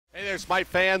there, Smite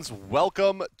fans.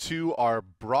 Welcome to our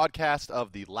broadcast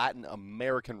of the Latin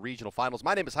American Regional Finals.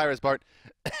 My name is hi-rez Bart,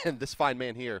 and this fine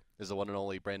man here is the one and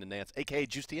only Brandon Nance, a.k.a.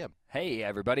 Juice TM. Hey,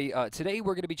 everybody. Today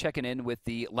we're going to be checking in with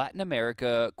the Latin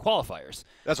America Qualifiers.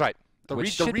 That's right. The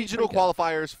regional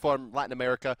qualifiers from Latin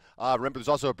America. Remember, there's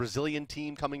also a Brazilian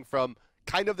team coming from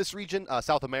kind of this region,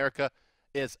 South America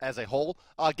is as a whole.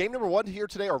 Game number one here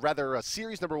today, or rather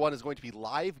series number one, is going to be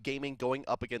live gaming going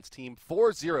up against Team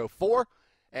 404.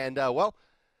 And, well,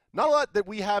 not a lot that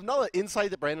we have, not a lot of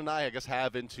insight that Brandon and I guess,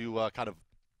 have into kind of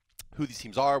who these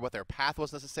teams are, what their path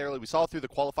was necessarily. We saw through the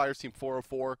qualifiers, Team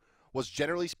 404 was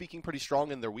generally speaking pretty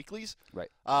strong in their weeklies. Right.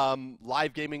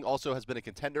 Live gaming also has been a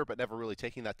contender, but never really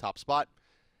taking that top spot.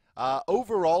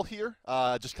 Overall here,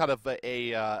 just kind of an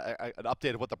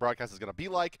update of what the broadcast is going to be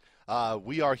like.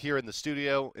 We are here in the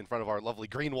studio in front of our lovely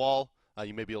green wall.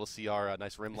 You may be able to see our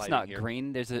nice rim lighting here. It's not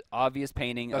green. There's an obvious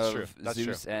painting of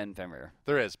Zeus and Fenrir.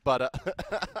 There is, but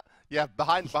yeah,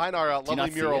 behind our lovely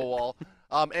mural wall.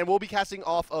 And we'll be casting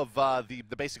off of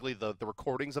basically the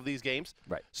recordings of these games.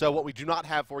 Right. So what we do not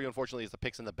have for you, unfortunately, is the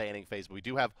picks and the banning phase. But we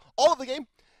do have all of the game.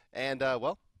 And,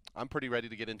 well, I'm pretty ready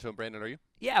to get into them. Brandon, are you?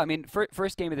 Yeah, I mean,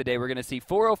 first game of the day, we're going to see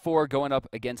 404 going up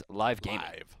against Live Gaming.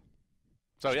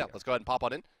 So, yeah, let's go ahead and pop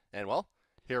on in. And, well,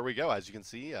 here we go. As you can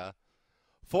see,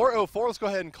 404, let's go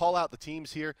ahead and call out the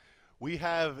teams here. We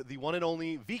have the one and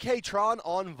only VK Tron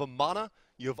on Vamana.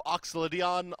 You have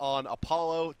Oxladion on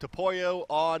Apollo, Topoyo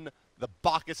on the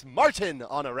Bacchus, Martin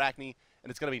on Arachne. And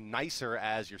it's going to be nicer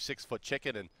as your 6-foot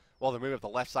chicken. And, well, they're moving up the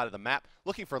left side of the map,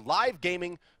 looking for Live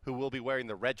Gaming, who will be wearing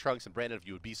the red trunks. And, Brandon, if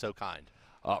you would be so kind.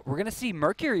 We're going to see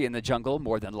Mercury in the jungle,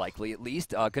 more than likely, at least.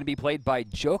 Going to be played by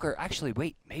Joker. Actually,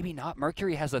 wait, maybe not.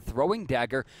 Mercury has a throwing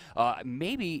dagger.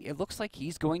 Maybe it looks like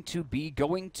he's going to be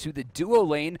going to the duo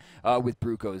lane with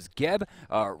Bruco's Geb,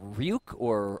 Ryuk,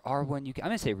 or R1. I'm going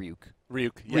to say Ryuk.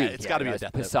 Ryuk, yeah, it's got to be a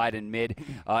death Poseidon mid.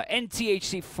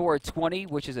 NTHC 420,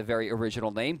 which is a very original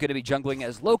name, going to be jungling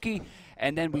as Loki.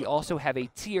 And then we also have a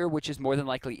tier, which is more than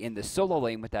likely in the solo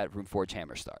lane with that Runeforge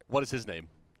Hammer start. What is his name?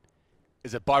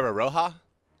 Is it Barba Roja?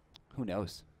 Who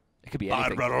knows? It could be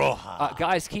anything. Roja.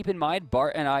 Guys, keep in mind,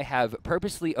 Bart and I have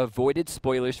purposely avoided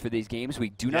spoilers for these games. We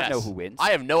do not know who wins.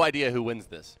 I have no idea who wins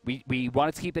this. We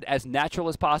wanted to keep it as natural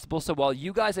as possible, so while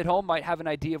you guys at home might have an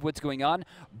idea of what's going on,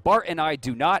 Bart and I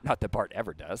do not. Not that Bart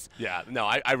ever does. Yeah, no,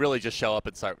 I really just show up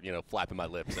and start, flapping my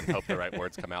lips and hope the right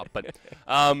words come out. But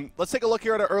let's take a look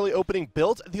here at our early opening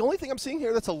builds. The only thing I'm seeing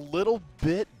here that's a little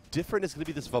bit different is going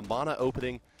to be this Vamana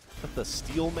opening with the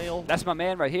steel mail. That's my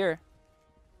man right here.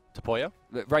 Topoyo?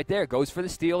 Right there. Goes for the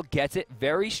steal, gets it.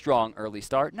 Very strong early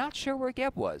start. Not sure where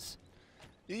Geb was.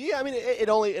 Yeah, I mean, it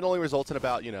only results in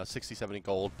about, 60, 70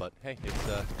 gold. But, hey,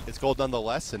 it's gold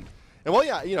nonetheless. And well,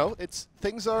 yeah,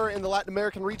 things are in the Latin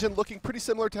American region looking pretty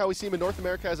similar to how we see them in North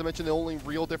America. As I mentioned, the only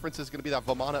real difference is going to be that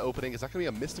Vamana opening. Is that going to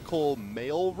be a mystical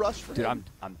mail rush for him? Dude,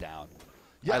 I'm down.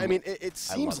 Yeah, I mean, it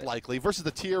seems likely. Versus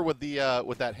the tier with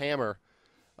that hammer.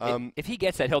 If he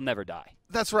gets that, he'll never die.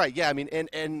 That's right. Yeah, I mean,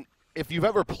 and if you've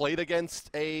ever played against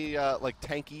a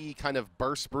tanky kind of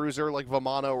burst bruiser like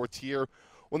Vamana or Tier,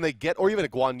 when they get, or even a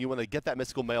Guan Yu, when they get that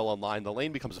mystical mail online, the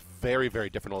lane becomes very, very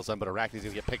different all of a sudden. But Arachne's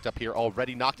going to get picked up here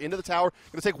already, knocked into the tower.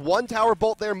 Going to take one tower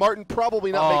bolt there. Martin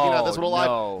probably not making it out this one alive.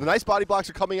 No. The nice body blocks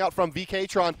are coming out from VK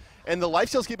Tron, and the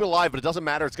lifesteals keep it alive, but it doesn't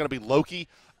matter. It's going to be Loki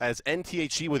as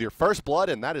NTHC with your first blood,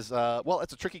 and that is, well,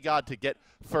 it's a tricky god to get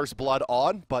first blood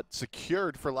on, but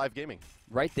secured for live gaming.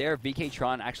 Right there, VK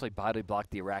Tron actually body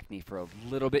blocked the Arachne for a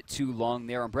little bit too long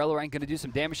there. Umbrella Rank going to do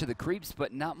some damage to the creeps,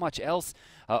 but not much else.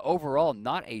 Overall,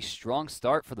 not a strong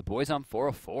start for the boys on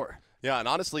 404. Yeah, and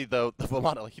honestly, though, the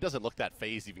Vamana, he doesn't look that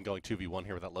phased even going 2v1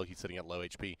 here without Loki sitting at low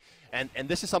HP. And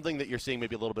this is something that you're seeing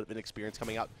maybe a little bit of inexperience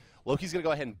coming out. Loki's going to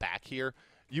go ahead and back here.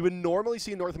 You would normally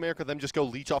see in North America them just go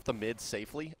leech off the mid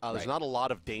safely. There's not a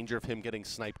lot of danger of him getting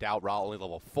sniped out. Ra only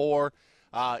level 4.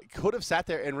 Could have sat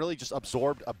there and really just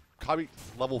absorbed probably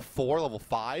level 4, level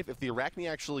 5. If the Arachne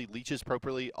actually leeches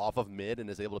properly off of mid and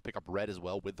is able to pick up red as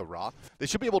well with the Ra, they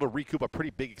should be able to recoup a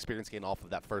pretty big experience gain off of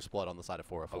that first blood on the side of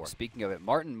 404. Oh, speaking of it,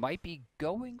 Martin might be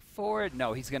going for it.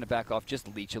 No, he's going to back off, just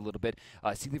leech a little bit.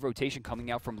 See the rotation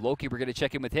coming out from Loki. We're going to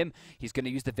check in with him. He's going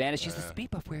to use the Vanish. He's the speed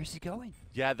buff. Where is he going?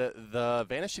 Yeah, the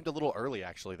Vanish seemed a little early,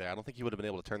 actually, there. I don't think he would have been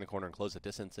able to turn the corner and close the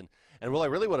distance. And well, I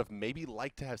really would have maybe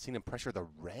liked to have seen him pressure the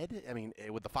red. I mean,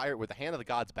 with the hand of the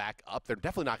gods back up, they're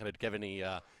definitely not going to give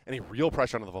any real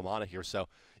pressure on the Vamana here. So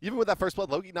even with that first blood,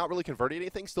 Loki not really converting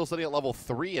anything, still sitting at level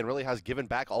 3 and really has given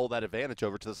back all of that advantage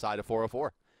over to the side of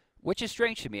 404. Which is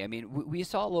strange to me. I mean, we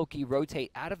saw Loki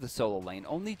rotate out of the solo lane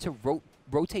only to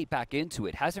rotate back into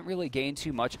it. Hasn't really gained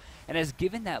too much and has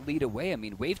given that lead away. I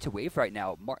mean, wave to wave right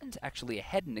now, Martin's actually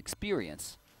ahead in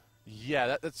experience.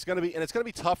 Yeah, that's going to be – and it's going to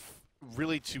be tough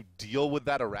really to deal with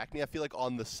that Arachne, I feel like,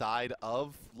 on the side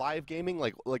of live gaming.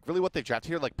 Like really what they've drafted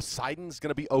here, like Poseidon's going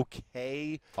to be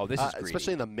okay. Oh, this is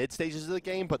especially in the mid stages of the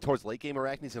game, but towards late game,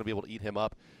 Arachne's going to be able to eat him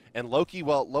up. And Loki,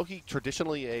 well, Loki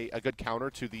traditionally a good counter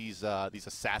to these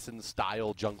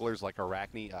assassin-style junglers like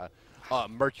Arachne,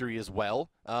 Mercury as well.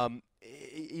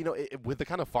 With the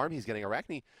kind of farm he's getting,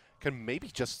 Arachne can maybe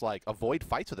just like avoid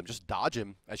fights with him, just dodge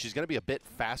him, as she's going to be a bit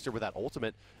faster with that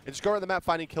ultimate, and just go around the map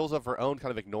finding kills of her own,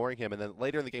 kind of ignoring him. And then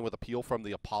later in the game with a peel from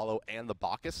the Apollo and the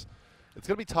Bacchus, it's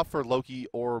going to be tough for Loki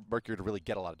or Mercury to really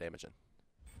get a lot of damage in.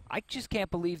 I just can't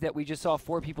believe that we just saw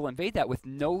 4 people invade that with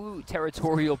no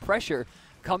territorial pressure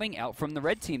coming out from the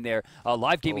red team there.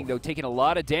 Live Gaming, though, taking a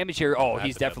lot of damage here. Oh,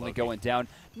 he's definitely going down.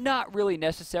 Not really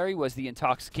necessary was the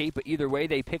Intoxicate, but either way,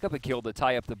 they pick up a kill to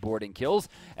tie up the board and kills,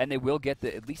 and they will get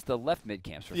at least the left mid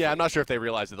camps for free. I'm not sure if they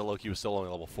realized that the Loki was still only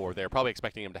level 4. They're probably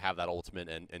expecting him to have that ultimate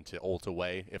and to ult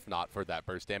away, if not for that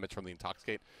burst damage from the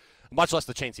Intoxicate. Much less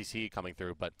the chain CC coming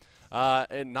through, but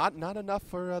and not enough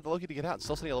for the Loki to get out.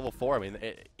 Still sitting at level 4. I mean,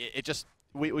 it just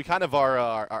we kind of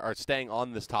are staying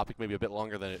on this topic maybe a bit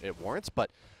longer than it warrants,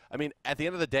 but I mean, at the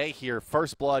end of the day here,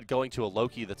 First Blood going to a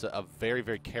Loki that's a very,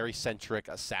 very carry-centric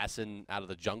assassin out of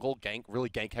the jungle, really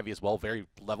gank-heavy as well, very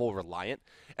level-reliant,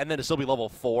 and then to still be level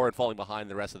 4 and falling behind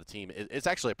the rest of the team, it's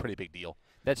actually a pretty big deal.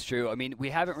 That's true. I mean, we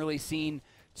haven't really seen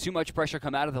too much pressure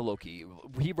come out of the Loki.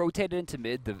 He rotated into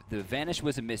mid. The Vanish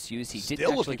was a misuse. He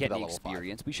didn't actually get any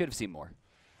experience. We should have seen more.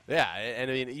 Yeah, and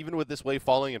I mean, even with this wave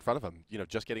falling in front of him,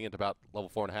 just getting into about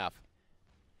level 4.5.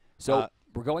 So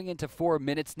we're going into 4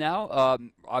 minutes now.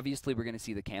 Obviously, we're going to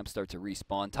see the camp start to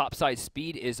respawn. Topside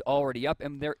speed is already up,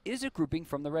 and there is a grouping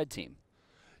from the red team.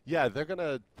 Yeah, they're going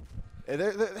to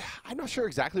I'm not sure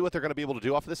exactly what they're going to be able to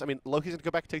do off of this. I mean, Loki's going to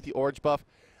go back and take the orange buff,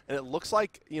 and it looks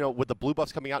like, with the blue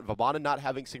buffs coming out, Vamana not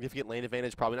having significant lane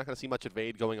advantage, probably not going to see much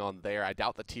invade going on there. I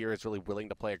doubt the tier is really willing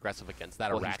to play aggressive against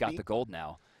that Arachne. He's got the gold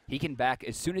now. He can back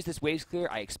as soon as this wave's clear.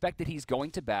 I expect that he's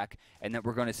going to back, and that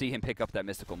we're going to see him pick up that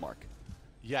mystical mark.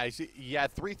 Yeah,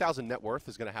 3,000 net worth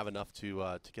is going to have enough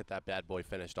to get that bad boy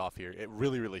finished off here.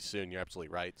 Really, really soon. You're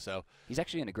absolutely right. So he's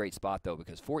actually in a great spot, though,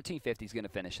 because 1450 is going to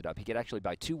finish it up. He could actually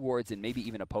buy 2 wards and maybe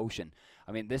even a potion.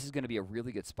 I mean, this is going to be a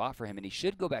really good spot for him, and he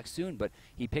should go back soon, but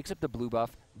he picks up the blue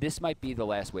buff. This might be the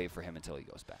last wave for him until he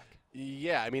goes back.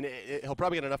 Yeah, I mean, he'll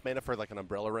probably get enough mana for like an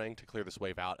Umbrella Ring to clear this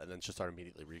wave out and then just start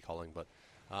immediately recalling. But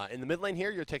in the mid lane here,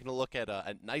 you're taking a look at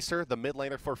Nicer, the mid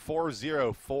laner for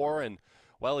 404, and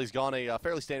well, he's gone a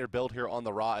fairly standard build here on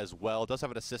the Ra as well. Does have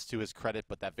an assist to his credit,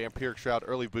 but that Vampiric Shroud,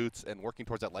 early boots, and working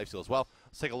towards that lifesteal as well.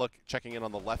 Let's take a look, checking in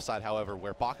on the left side, however,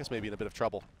 where Bacchus may be in a bit of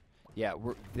trouble. Yeah,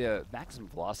 the maximum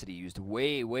velocity used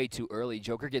way, way too early.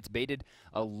 Joker gets baited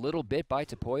a little bit by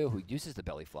Tapoyo, who uses the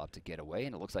belly flop to get away,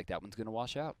 and it looks like that one's going to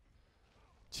wash out.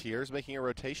 Tears making a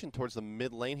rotation towards the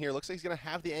mid lane here. Looks like he's going to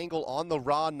have the angle on the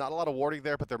Ra. Not a lot of warding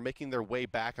there, but they're making their way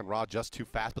back, and Ra just too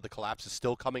fast, but the collapse is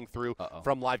still coming through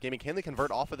from Live Gaming. Can they convert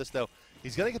off of this, though?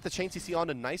 He's going to get the chain CC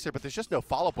onto Nicer, but there's just no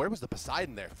follow-up. Where was the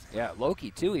Poseidon there? Yeah,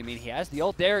 Loki, too. I mean, he has the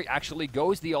ult there. Actually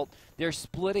goes the ult. They're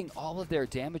splitting all of their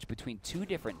damage between 2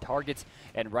 different targets,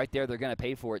 and right there they're going to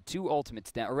pay for it. 2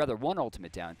 ultimates down, or rather 1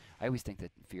 ultimate down. I always think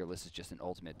that Fearless is just an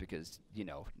ultimate because,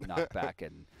 knockback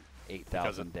and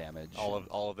 8,000 damage.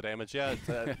 All of the damage, yeah.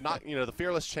 It's, not the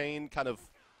Fearless chain kind of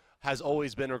has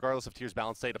always been, regardless of tier's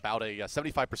balance state, about a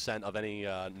 75% of any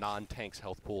non-tank's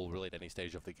health pool really at any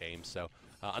stage of the game. So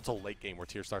until late game where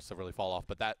tier starts to really fall off.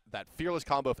 But that Fearless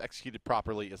combo, if executed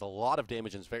properly, is a lot of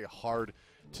damage and it's very hard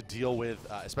to deal with,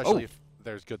 especially if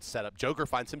there's good setup. Joker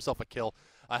finds himself a kill.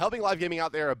 Helping Live Gaming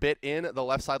out there a bit in the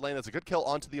left side lane. That's a good kill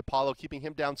onto the Apollo, keeping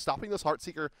him down, stopping those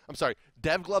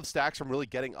Dev Glove stacks from really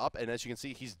getting up. And as you can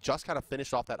see, he's just kind of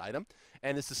finished off that item.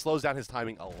 And this slows down his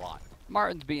timing a lot.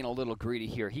 Martin's being a little greedy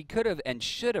here. He could have and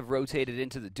should have rotated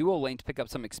into the duo lane to pick up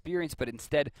some experience, but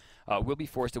instead will be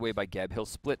forced away by Geb. He'll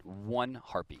split 1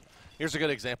 Harpy. Here's a good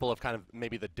example of kind of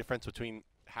maybe the difference between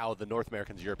how the North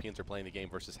Americans and Europeans are playing the game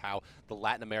versus how the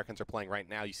Latin Americans are playing right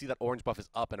now. You see that orange buff is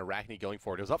up and Arachne going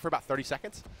for it. It was up for about 30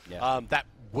 seconds. Yeah. That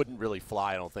wouldn't really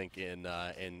fly, I don't think, in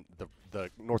the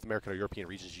North American or European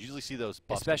regions. You usually see those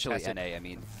buffs, especially NA. I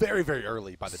mean, very, very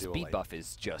early by the duo lane. Speed buff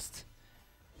is just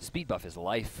speed buff is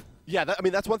life. Yeah,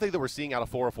 that's one thing that we're seeing out of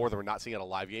 404 that we're not seeing out of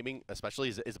Live Gaming, especially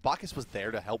is Bacchus was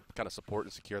there to help kind of support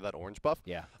and secure that orange buff.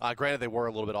 Yeah. Granted, they were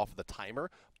a little bit off of the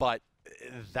timer, but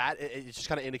it's just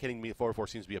kind of indicating to me that 404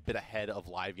 seems to be a bit ahead of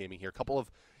Live Gaming here. A couple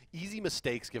of easy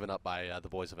mistakes given up by the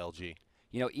boys of LG.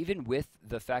 even with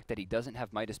the fact that he doesn't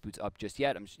have Midas boots up just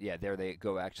yet, yeah, there they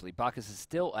go, actually. Bacchus is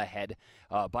still ahead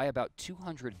by about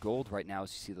 200 gold right now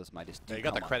as you see those Midas do You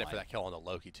got the credit online. for that kill on the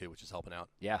Loki, too, which is helping out.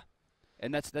 Yeah.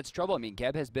 And that's trouble. I mean,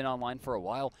 Geb has been online for a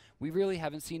while. We really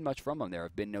haven't seen much from him. There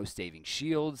have been no staving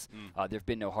shields. There have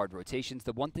been no hard rotations.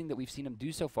 The one thing that we've seen him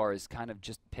do so far is kind of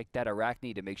just pick that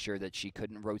Arachne to make sure that she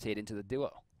couldn't rotate into the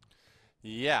duo.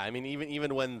 Yeah, I mean,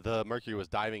 even when the Mercury was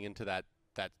diving into that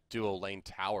duo lane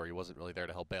tower, he wasn't really there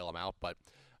to help bail him out. But,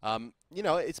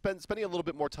 it's spending a little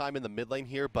bit more time in the mid lane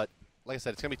here, but like I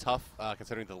said, it's going to be tough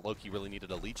considering that Loki really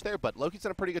needed a leech there. But Loki's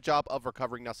done a pretty good job of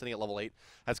recovering now, sitting at level 8.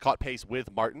 Has caught pace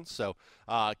with Martin. So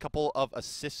a couple of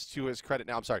assists to his credit.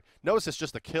 Now, I'm sorry, no assists,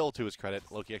 just a kill to his credit.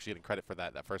 Loki actually getting credit for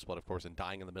that first blood, of course, and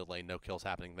dying in the mid lane. No kills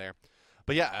happening there.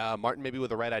 But yeah, Martin maybe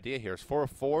with the right idea here. It's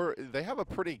 4-4. They have a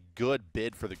pretty good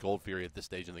bid for the Gold Fury at this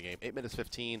stage in the game. 8 minutes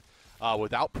 15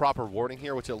 without proper warding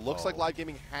here, which it looks like Live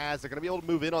Gaming has. They're going to be able to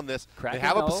move in on this. Kraken, they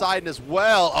have a Poseidon as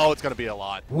well. Oh, it's going to be a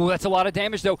lot. Ooh, that's a lot of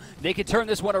damage, though. They could turn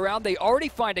this one around. They already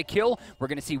find a kill. We're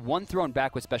going to see one thrown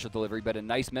back with special delivery, but a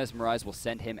nice mesmerize will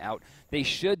send him out. They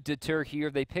should deter here.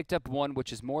 They picked up one,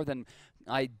 which is more than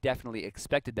I definitely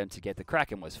expected them to get. The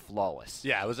Kraken was flawless.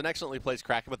 Yeah, it was an excellently placed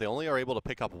Kraken, but they only are able to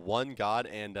pick up one god.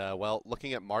 And, well,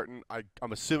 looking at Martin,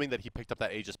 I'm assuming that he picked up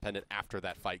that Aegis pendant after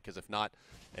that fight, because if not,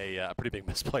 a pretty big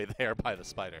misplay there by the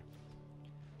Spider.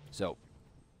 So,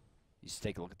 you just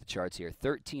take a look at the charts here.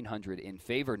 1,300 in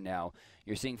favor now.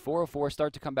 You're seeing 404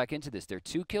 start to come back into this. They're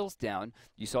 2 kills down.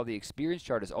 You saw the experience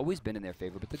chart has always been in their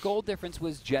favor, but the gold difference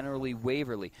was generally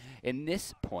Waverly. In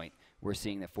this point, we're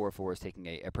seeing that 4-4 is taking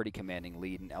a pretty commanding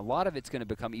lead, and a lot of it's going to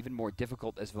become even more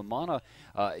difficult as Vamana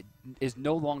is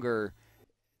no longer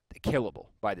killable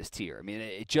by this tier. I mean,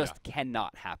 it just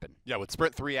cannot happen. Yeah, with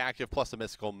Sprint 3 active plus a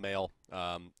mystical mail,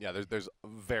 there's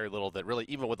very little that really,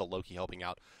 even with the Loki helping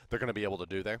out, they're going to be able to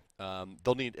do there.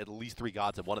 They'll need at least 3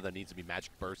 gods, and one of them needs to be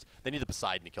Magic Burst. They need the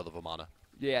Poseidon to kill the Vamana.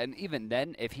 Yeah, and even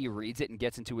then, if he reads it and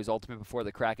gets into his ultimate before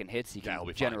the Kraken hits, he can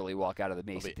generally walk out of the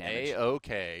basic damage.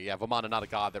 A-okay. Yeah, Vamana not a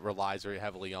god that relies very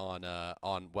heavily on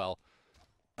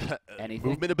anything.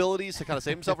 Movement abilities to kind of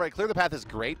save himself. Right, clear the path is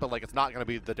great, but like it's not going to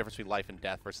be the difference between life and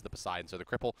death versus the Poseidon. So the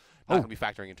cripple not going to be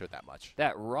factoring into it that much.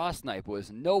 That raw snipe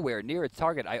was nowhere near its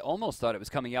target. I almost thought it was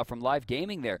coming out from Live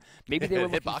Gaming there. Maybe they were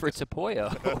looking for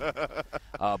Tapoyo.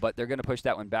 But they're going to push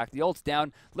that one back. The ult's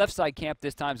down. Left side camp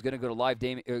this time is going to go to Live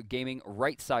Gaming.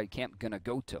 Right side camp going to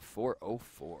go to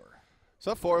 404.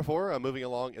 So 404 moving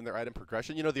along in their item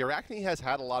progression. You know, the Arachne has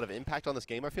had a lot of impact on this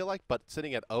game, I feel like, but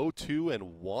sitting at 0-2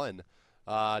 and 1.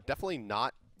 Definitely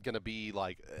not going to be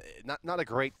like not a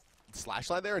great slash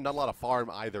line there, and not a lot of farm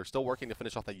either. Still working to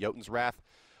finish off the Jotun's Wrath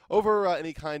over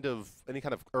any kind of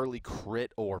early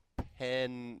crit or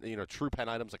pen, true pen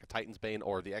items like a Titan's Bane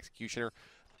or the Executioner.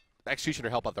 Executioner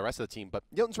help out the rest of the team, but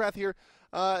Jotun's Wrath here,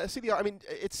 CDR. I mean,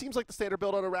 it seems like the standard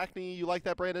build on Arachne. You like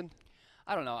that, Brandon?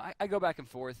 I don't know. I go back and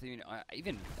forth.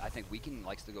 I think Weekend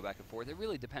likes to go back and forth. It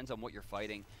really depends on what you're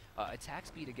fighting. Attack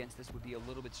speed against this would be a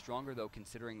little bit stronger, though,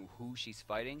 considering who she's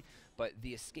fighting. But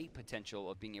the escape potential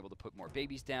of being able to put more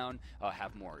babies down,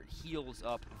 have more heals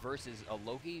up versus a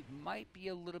Loki might be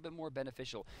a little bit more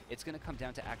beneficial. It's going to come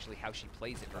down to actually how she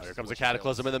plays it. Here comes a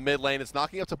Cataclysm in the mid lane. It's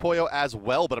knocking up Tapoyo as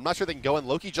well, but I'm not sure they can go in.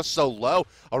 Loki just so low.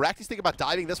 Arachne's thinking about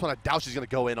diving this one. I doubt she's going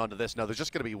to go in onto this. No, there's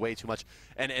just going to be way too much.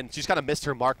 And she's kind of missed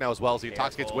her mark now as well as the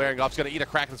Intoxicate's wearing off. She's going to eat a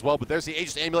Kraken as well, but there's the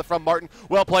Aegis Amulet from Martin.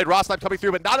 Well played. Raw Snipe coming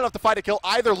through, but not enough to find a kill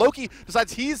either. Loki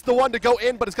decides he's the one to go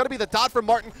in, but it's going to be the dot from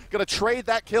Martin. Going to trade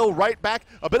that kill right back.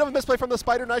 A bit of a misplay from the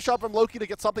Spider. Nice shot from Loki to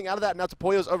get something out of that. Now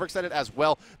Tapoyo's overextended as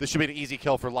well. This should be an easy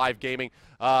kill for Live Gaming.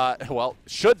 Well,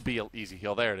 should be an easy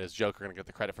kill. There it is. Joker going to get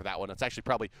the credit for that one. It's actually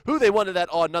probably who they wanted that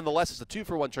on. Nonetheless, it's a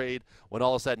 2-for-1 trade when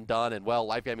all is said and done. And, well,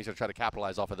 Live Gaming's going to try to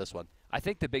capitalize off of this one. I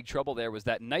think the big trouble there was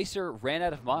that Nicer ran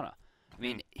out of mana. I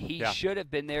mean, he should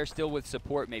have been there still with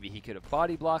support. Maybe he could have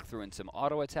body blocked, threw in some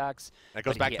auto attacks. That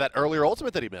goes back to that earlier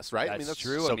ultimate that he missed, right? That's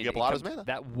true. Soaking up a lot of his mana.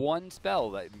 That one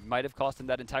spell that might have cost him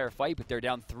that entire fight, but they're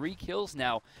down 3 kills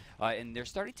now, and they're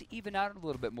starting to even out a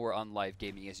little bit more on Live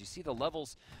Gaming. As you see the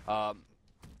levels, we're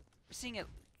seeing it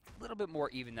a little bit more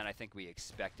even than I think we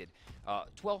expected.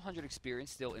 1,200 experience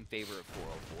still in favor of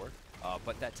 404,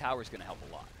 but that tower is going to help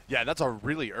a lot. Yeah, that's a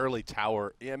really early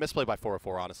tower. Yeah, misplay by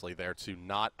 404, honestly, there to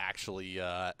not actually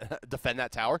defend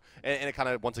that tower. And it kind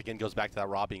of, once again, goes back to that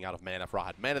Raw being out of mana. If Raw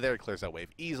had mana there, it clears that wave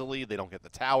easily. They don't get the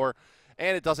tower.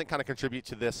 and it doesn't kind of contribute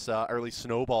to this early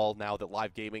snowball now that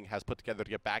Live Gaming has put together to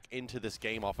get back into this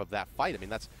game off of that fight. I mean,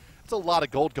 that's a lot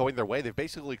of gold going their way. They've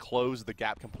basically closed the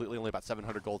gap completely, only about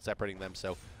 700 gold separating them,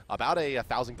 so about a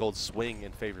 1,000 gold swing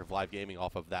in favor of Live Gaming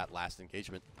off of that last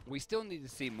engagement. We still need to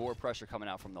see more pressure coming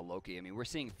out from the Loki. I mean, we're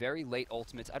seeing very late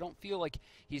ultimates. I don't feel like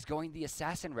he's going the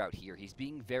assassin route here. He's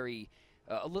being very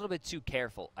a little bit too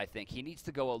careful, I think. He needs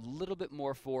to go a little bit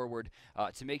more forward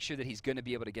to make sure that he's going to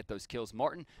be able to get those kills.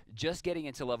 Martin just getting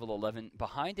into level 11,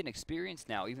 behind in experience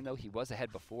now, even though he was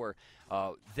ahead before.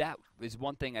 That is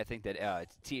one thing I think that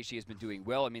THC has been doing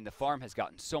well. I mean, the farm has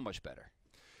gotten so much better.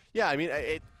 Yeah, I mean,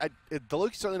 the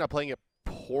Loki's certainly not playing it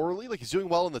poorly. Like, he's doing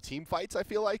well in the team fights, I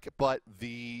feel like, but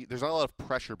there's not a lot of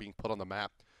pressure being put on the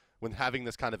map when having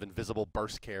this kind of invisible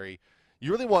burst carry.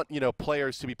 You really want,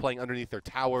 players to be playing underneath their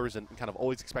towers and kind of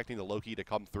always expecting the Loki to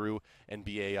come through and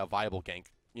be a viable gank,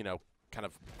 kind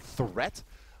of threat.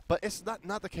 But it's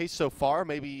not the case so far.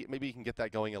 Maybe you can get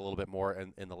that going a little bit more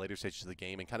in the later stages of the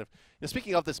game. And kind of,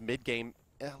 speaking of this mid-game,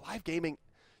 Live Gaming,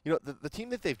 the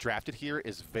team that they've drafted here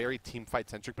is very team fight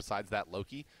centric besides that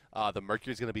Loki. The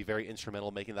Mercury's going to be very instrumental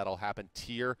in making that all happen.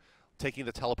 Tyr taking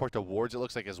the teleport to wards, it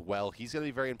looks like, as well. He's going to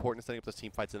be very important in setting up those team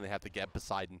fights, and they have to get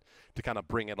Poseidon to kind of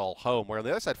bring it all home. Where on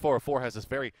the other side, 404 has this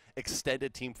very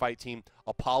extended team fight team.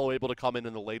 Apollo able to come in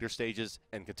the later stages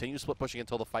and continue split pushing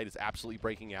until the fight is absolutely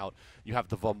breaking out. You have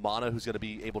the Vamana, who's going to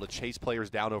be able to chase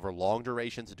players down over long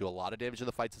durations and do a lot of damage in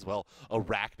the fights as well.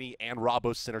 Arachne and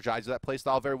Rabos synergize that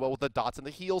playstyle very well with the dots and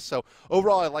the heals. So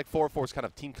overall, I like 404's kind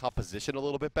of team composition a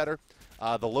little bit better.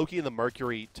 The Loki and the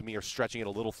Mercury, to me, are stretching it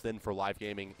a little thin for Live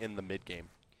Gaming in the mid-game.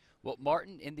 Well,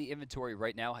 Martin in the inventory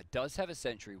right now does have a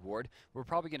sentry ward. We're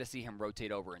probably going to see him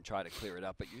rotate over and try to clear it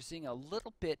up, but you're seeing a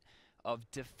little bit of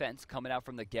defense coming out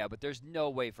from the Gab, but there's no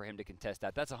way for him to contest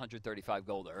that. That's 135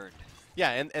 gold earned.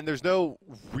 Yeah, and there's no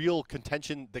real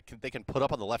contention that they can put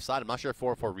up on the left side. I'm not sure if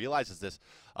 404 realizes this.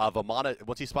 Vamana,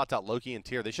 once he spots out Loki and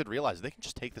Tyr, they should realize they can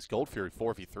just take this Gold Fury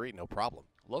 4v3, no problem.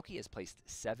 Loki has placed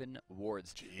 7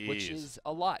 wards, Jeez. which is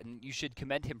a lot, and you should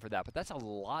commend him for that. But that's a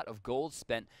lot of gold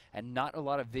spent and not a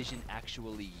lot of vision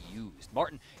actually used.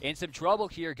 Martin in some trouble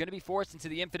here, going to be forced into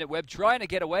the infinite web, trying to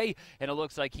get away, and it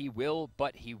looks like he will,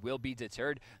 but he will be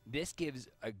deterred. This gives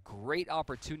a great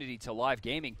opportunity to Live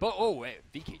Gaming. But,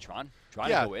 VK-Tron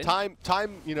trying to go in. Time,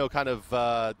 kind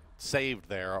of saved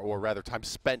there, or rather time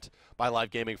spent by Live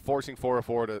Gaming, forcing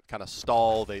 404 to kind of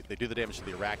stall. They do the damage to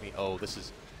the Arachne. Oh,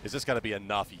 is this going to be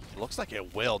enough? He looks like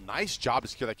it will. Nice job to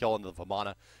secure that kill on the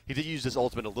Vamana. He did use his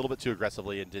ultimate a little bit too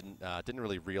aggressively and didn't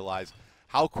really realize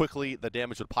how quickly the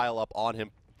damage would pile up on him.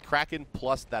 Kraken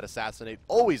plus that assassinate,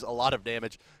 always a lot of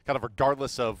damage, kind of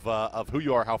regardless of who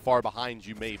you are, how far behind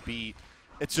you may be.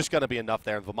 It's just going to be enough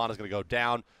there, and Vamana's going to go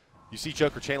down. You see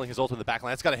Joker channeling his ult in the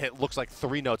backline. It's got to hit, looks like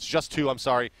 3 notes, just 2, I'm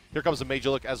sorry. Here comes a Major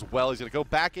Look as well. He's going to go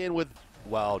back in with,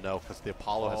 well, no, because the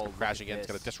Apollo has come crashing in. It's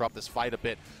going to disrupt this fight a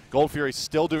bit. Gold Fury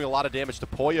still doing a lot of damage to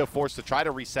Poyo, forced to try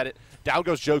to reset it. Down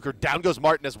goes Joker, down goes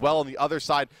Martin as well. On the other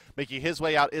side, making his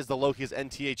way out is the Loki's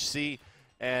NTHC.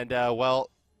 And, well,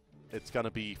 it's going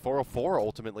to be 404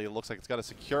 ultimately. It looks like it's going to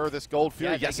secure this Gold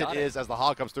Fury. Yes, it is, as the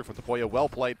hog comes through from Tapoya. Well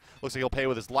played. Looks like he'll pay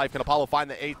with his life. Can Apollo find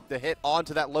the hit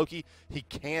onto that Loki? He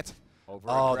can't.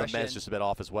 Oh, the Men's just a bit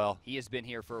off as well. He has been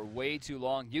here for way too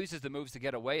long. Uses the moves to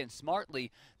get away, and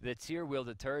smartly, the Tyr will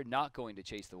deter, not going to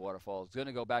chase the waterfall. He's going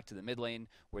to go back to the mid lane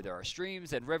where there are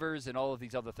streams and rivers and all of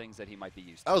these other things that he might be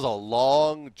used to. That was a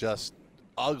long, just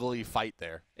ugly fight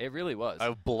there. It really was.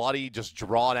 A bloody, just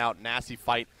drawn out, nasty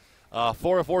fight.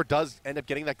 404 does end up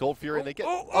getting that Gold Fury, and they get...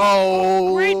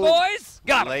 Green boys!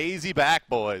 Got him! Lazy back,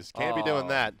 boys. Can't be doing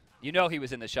that. You know he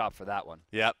was in the shop for that one.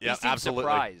 Yep, he seemed absolutely.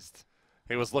 Surprised.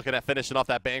 He was looking at finishing off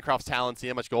that Bancroft's talent, see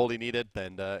how much gold he needed,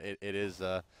 and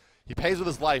he pays with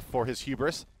his life for his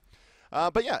hubris.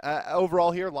 But yeah,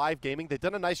 overall here, Live Gaming, they've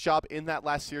done a nice job in that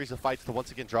last series of fights to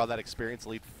once again draw that experience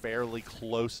lead fairly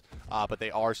close, but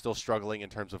they are still struggling in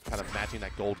terms of kind of matching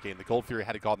that gold game. The Gold Fury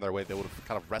had it gone their way, they would have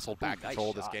kind of wrestled back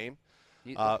control of this game.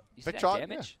 You see that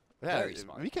damage? Yeah, very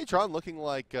smart. VK-Tron looking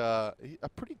like a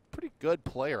pretty good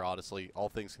player, honestly, all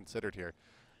things considered here.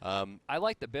 I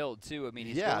like the build, too. I mean,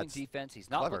 he's going defense.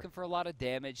 He's not looking for a lot of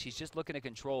damage. He's just looking to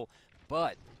control.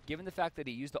 But given the fact that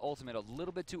he used the ultimate a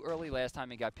little bit too early last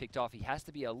time and got picked off, he has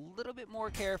to be a little bit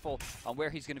more careful on where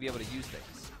he's going to be able to use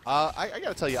things. I got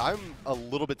to tell you, I'm a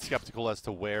little bit skeptical as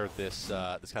to where this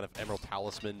kind of Emerald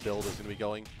Talisman build is going to be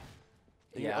going.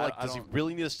 Yeah, does he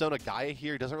really need a Stone of Gaia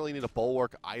here? He doesn't really need a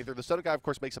Bulwark either. The Stone of Gaia, of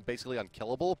course, makes him basically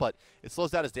unkillable, but it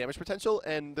slows down his damage potential,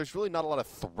 and there's really not a lot of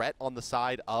threat on the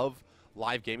side of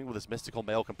Live Gaming with his Mystical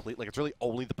Mail complete. Like, it's really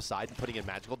only the Poseidon putting in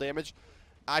magical damage.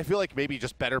 I feel like maybe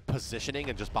just better positioning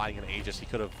and just buying an Aegis, he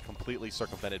could have completely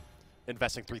circumvented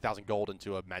investing 3,000 gold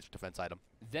into a magic defense item.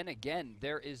 Then again,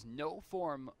 there is no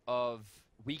form of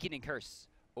weakening curse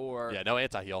or no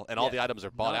anti-heal, and all the items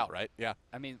are bought out, right? Yeah.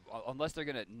 I mean, unless they're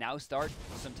gonna now start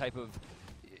some type of,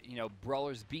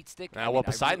 brawler's beat stick. Well,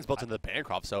 Poseidon's built into the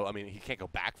Bancroft, so I mean, he can't go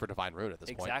back for Divine Rune at this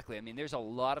point. Exactly. I mean, there's a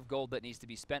lot of gold that needs to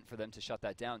be spent for them to shut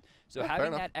that down. So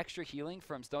having that extra healing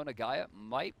from Stone of Gaia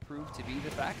might prove to be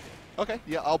the factor. Okay.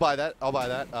 Yeah, I'll buy that.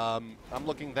 I'm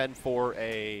looking then for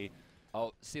a.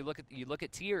 Oh, see, you look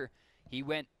at Tyr. He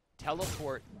went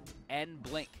teleport and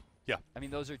blink. Yeah. I mean,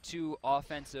 those are two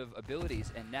offensive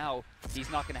abilities, and now he's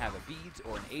not going to have a beads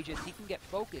or an Aegis. He can get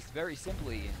focused very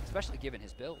simply, especially given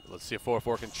his build. Let's see if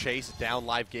 404 can chase down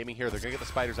Live Gaming here. They're going to get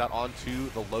the spiders out onto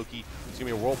the Loki. It's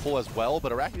going to be a whirlpool as well,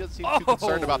 but Arachne doesn't seem too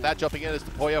concerned about that. Jumping in is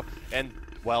Tepoyo, and,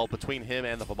 well, between him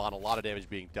and the Vamana, a lot of damage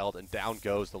being dealt, and down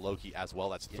goes the Loki as well.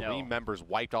 That's three members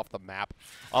wiped off the map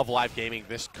of Live Gaming.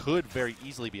 This could very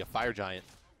easily be a Fire Giant,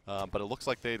 but it looks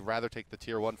like they'd rather take the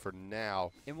Tier 1 for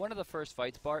now. In one of the first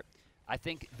fights, Bart, I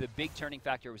think the big turning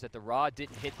factor was that the Ra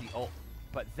didn't hit the ult,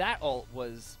 but that ult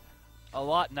was a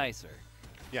lot nicer.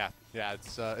 Yeah,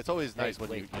 it's always nice when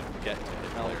you get to hit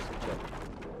players.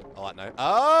 A lot nicer.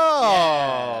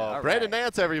 Yeah, Brandon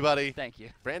Nance, everybody. Thank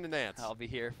you. Brandon Nance. I'll be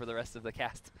here for the rest of the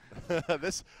cast.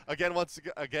 This, once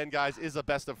again, guys, is a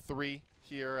best of 3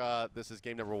 here. This is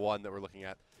game number 1 that we're looking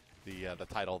at. The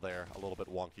title there, a little bit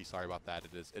wonky. Sorry about that.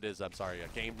 It is. I'm sorry.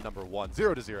 Game number 1,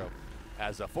 0-0.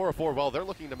 As a 404, well, they're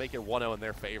looking to make it 1-0 in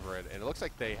their favor, and it looks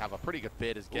like they have a pretty good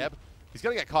bid as Geb. He's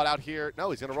going to get caught out here. No,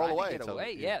 he's going to roll away.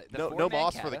 No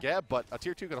moss for the Geb, but a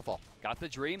Tier 2 going to fall. Got the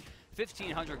dream.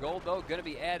 1,500 gold, though, going to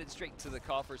be added straight to the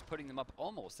coffers, putting them up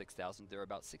almost 6,000. They're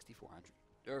about 6,400,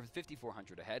 or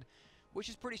 5,400 ahead, which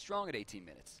is pretty strong at 18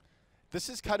 minutes. This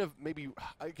is kind of maybe,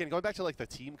 again, going back to like the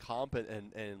team comp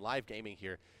and Live Gaming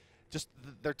here, just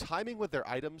their timing with their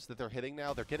items that they're hitting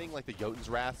now. They're getting like the Jotun's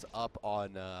Wraths up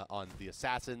on the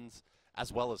Assassins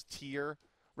as well as Tyr,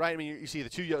 right? I mean, you see the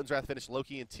 2 Jotun's Wrath finish,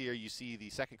 Loki and Tyr. You see the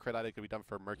second crit item could be done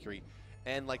for Mercury.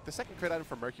 And like the second crit item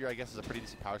for Mercury, I guess, is a pretty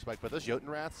decent power spike. But those Jotun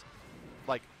Wraths,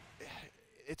 like,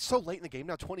 it's so late in the game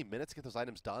now, 20 minutes to get those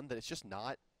items done, that it's just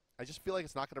not. I just feel like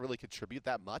it's not going to really contribute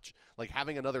that much. Like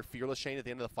having another Fearless Chain at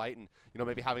the end of the fight and,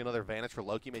 maybe having another Vanish for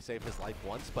Loki may save his life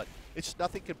once, but it's just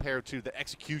nothing compared to the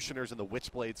Executioners and the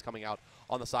Witchblades coming out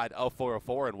on the side of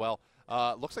 404. And, well,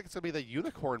 looks like it's going to be the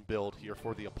Unicorn build here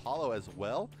for the Apollo as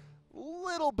well.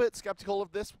 Little bit skeptical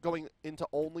of this going into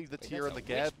only the Tier and the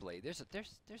Geb. Witchblade.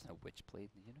 There's no Witchblade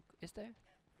in the Unicorn. Is there?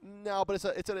 No, but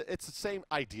it's the same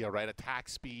idea, right? Attack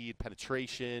speed,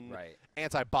 penetration, right.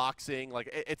 Anti-boxing, like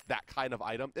it's that kind of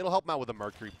item. It'll help him out with the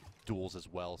Mercury duels as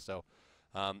well. So,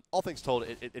 all things told,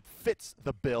 it fits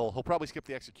the bill. He'll probably skip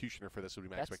the Executioner for this would be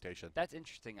my expectation. That's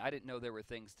interesting. I didn't know there were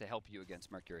things to help you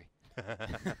against Mercury.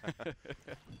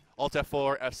 Alt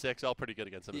F4, F6, all pretty good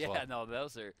against him as well. Yeah, no,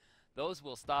 those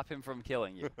will stop him from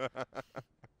killing you.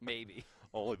 Maybe.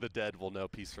 Only the dead will know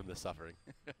peace from this suffering.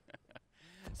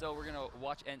 So we're going to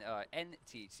watch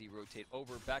NTHC rotate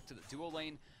over back to the duo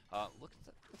lane.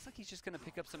 Looks like he's just going to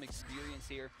pick up some experience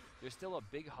here. There's still a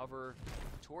big hover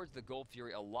towards the Gold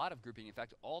Fury, a lot of grouping. In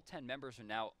fact, all 10 members are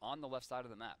now on the left side of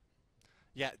the map.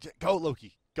 Yeah, go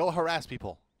Loki. Go harass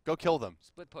people. Go kill them.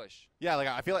 Split push. Yeah, like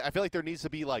I feel like there needs to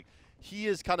be like he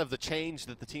is kind of the change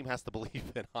that the team has to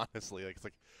believe in, honestly. Like it's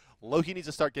like Loki needs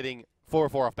to start getting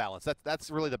 404 off balance. That's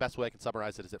really the best way I can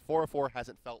summarize it, is that 404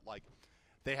 hasn't felt like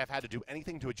they have had to do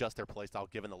anything to adjust their playstyle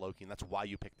given the Loki, and that's why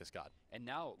you pick this god. And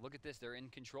now, look at this. They're in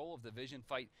control of the Vision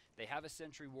fight. They have a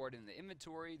Sentry Ward in the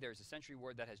inventory. There's a Sentry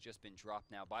Ward that has just been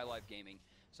dropped now by Live Gaming.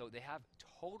 So they have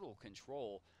total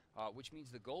control, which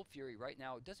means the Gold Fury right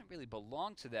now doesn't really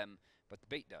belong to them, but the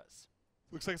bait does.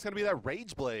 Looks like it's going to be that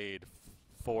Rage Blade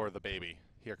for the baby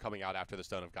here coming out after the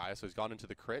Stone of Gaia. So he's gone into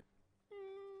the crit.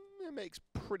 It makes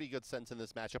pretty good sense in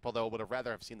this matchup, although I would have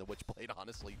rather have seen the Witchblade,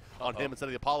 honestly, on him instead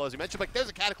of the Apollo. As you mentioned, like, there's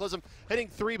a Cataclysm hitting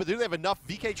 3, but do they have enough?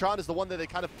 VK-Tron is the one that they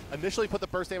kind of initially put the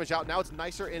burst damage out. Now it's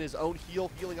nicer in his own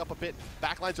healing up a bit.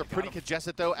 Backlines are pretty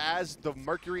congested, though, as the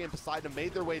Mercury and Poseidon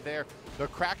made their way there. The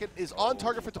Kraken is on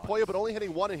target for Tepoyo, but only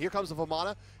hitting 1, and here comes the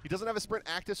Vamana. He doesn't have a sprint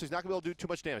active, so he's not going to be able to do too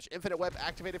much damage. Infinite Web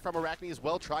activated from Arachne as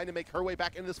well, trying to make her way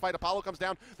back into this fight. Apollo comes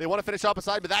down. They want to finish off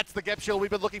Poseidon, but that's the Geb shield we've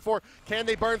been looking for. Can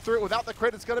they burn through it? Without the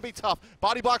crit, it's going to be tough.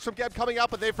 Body blocks from Geb coming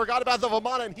up, but they forgot about the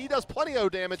Vamana, and he does plenty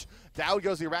of damage. Down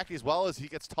goes the Arachne as well, as he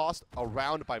gets tossed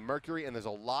around by Mercury, and there's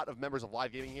a lot of members of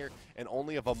Live Gaming here, and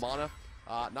only a Vamana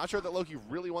Not sure that Loki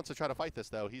really wants to try to fight this,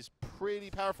 though. He's pretty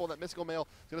powerful. That Mystical Mail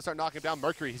is going to start knocking down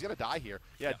Mercury. He's going to die here.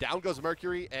 Yeah, down goes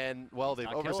Mercury, and, well, they've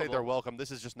overstayed their welcome.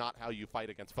 This is just not how you fight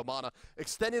against Famana.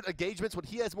 Extended engagements when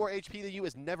he has more HP than you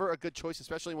is never a good choice,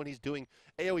 especially when he's doing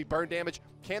AoE burn damage.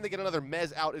 Can they get another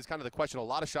Mez out is kind of the question. A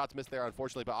lot of shots missed there,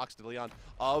 unfortunately, by Ox de Leon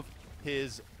of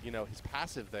his, his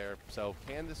passive there. So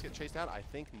can this get chased out? I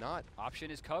think not.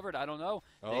 Option is covered. I don't know.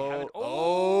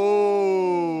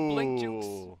 Blink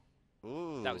jukes.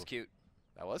 Ooh. That was cute.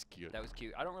 That was cute. That was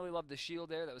cute. I don't really love the shield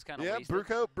there. That was kind of wasted.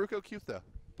 Bruco cute, though.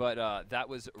 But that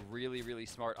was really, really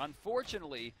smart.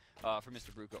 Unfortunately for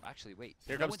Mr. Bruco. Actually, wait.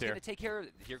 Here comes Tyr. Going to take care of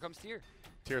it. Here comes Tyr.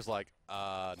 Tyr's like,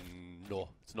 no,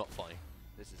 it's not funny.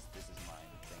 This is mine.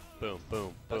 Boom,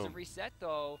 boom, Doesn't boom. reset,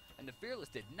 though, and the Fearless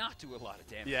did not do a lot of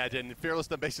damage. Yeah, it didn't. Fearless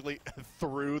then basically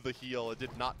threw the heal. It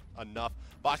did not enough.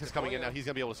 Box is coming in now. He's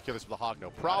going to be able to secure this with a Hog,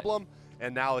 no problem.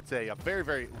 And now it's a very,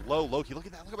 very low Loki. Look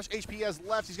at that. Look how much HP he has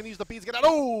left. He's going to use the B to get out.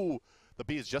 Oh! The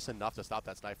B is just enough to stop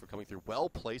that snipe from coming through. Well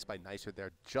placed by Nicer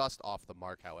there. Just off the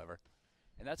mark, however.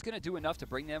 And that's going to do enough to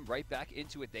bring them right back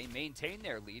into it. They maintain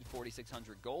their lead,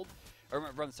 4,600 gold. Or,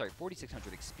 sorry,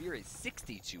 4,600 experience,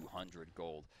 6,200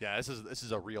 gold. Yeah, this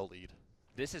is a real lead.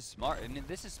 This is smart. I mean,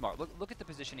 this is smart. Look at the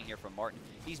positioning here from Martin.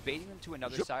 He's baiting them to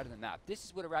another side of the map. This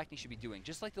is what Arachne should be doing,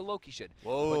 just like the Loki should.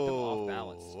 Whoa, put them off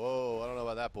balance. Whoa, I don't know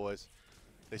about that, boys.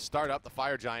 They start up the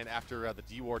Fire Giant after the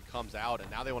D-Ward comes out, and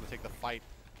now they want to take the fight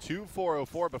to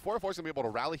 404. But 404 is going to be able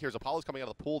to rally here as Apollo's coming out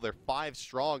of the pool. They're 5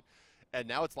 strong, and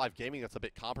now it's Live Gaming that's a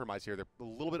bit compromised here. They're a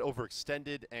little bit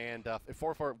overextended, and if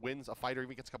 404 wins a fight or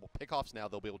even gets a couple pickoffs now,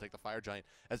 they'll be able to take the Fire Giant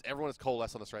as everyone is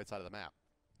coalesced on this right side of the map.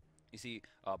 You see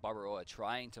Barbaroa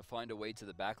trying to find a way to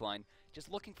the back line, just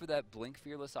looking for that blink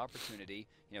fearless opportunity.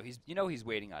 He's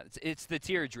waiting on it. It's the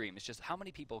Tyr dream. It's just how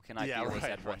many people can I fearless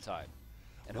at one time,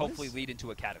 and hopefully lead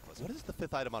into a cataclysm. What is the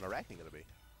 5th item on Arachne going to be?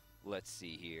 Let's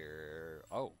see here.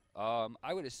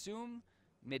 I would assume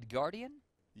Midgardian.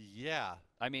 Yeah.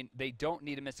 I mean, they don't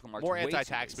need a Mystical March. More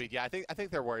anti-attack speed. Yeah, I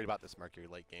think they're worried about this Mercury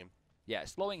late game. Yeah,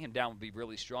 slowing him down would be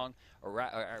really strong. Or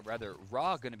rather,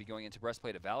 Ra going to be going into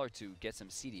Breastplate of Valor to get some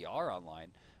CDR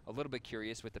online. A little bit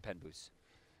curious with the pen boost.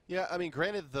 Yeah, I mean,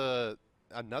 granted,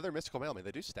 another Mystical Mail, I mean,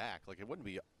 they do stack. Like, it wouldn't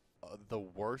be the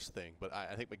worst thing, but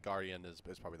I think Midgardian is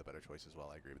probably the better choice as well.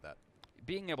 I agree with that.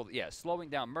 Being able to, slowing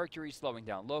down Mercury, slowing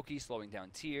down Loki, slowing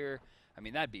down Tyr. I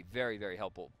mean, that'd be very, very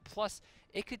helpful. Plus,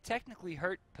 it could technically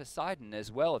hurt Poseidon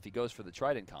as well if he goes for the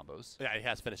Trident combos. Yeah, he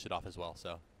has finished it off as well,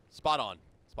 so spot on.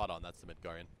 Spot on. That's the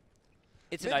Midgardian.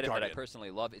 It's an item that I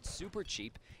personally love. It's super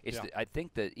cheap. It's I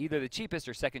think that either the cheapest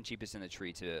or second cheapest in the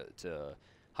tree to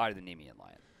hide the Nemean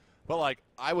Lion. But, like,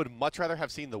 I would much rather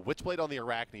have seen the Witchblade on the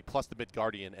Arachne plus the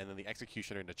Midgardian and then the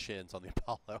Executioner and the Chins on the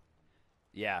Apollo.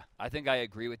 Yeah, I think I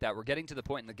agree with that. We're getting to the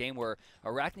point in the game where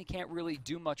Arachne can't really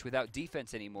do much without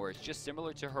defense anymore. It's just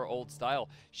similar to her old style.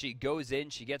 She goes in,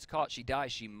 she gets caught, she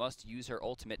dies. She must use her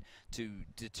ultimate to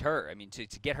deter,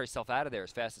 to get herself out of there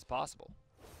as fast as possible.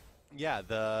 Yeah,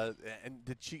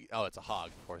 it's a Hog,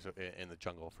 of course, in the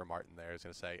jungle for Martin there. I was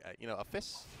going to say, a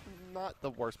Fist, not the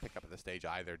worst pickup at this stage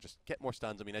either. Just get more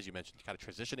stuns. I mean, as you mentioned, kind of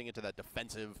transitioning into that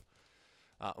defensive,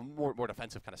 more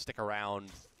defensive kind of stick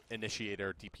around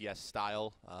initiator DPS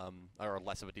style, or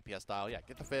less of a DPS style. Yeah,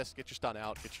 get the Fist, get your stun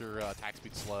out, get your attack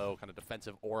speed slow, kind of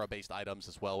defensive aura-based items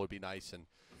as well would be nice.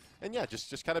 And yeah,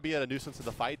 just kind of be a nuisance in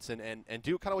the fights and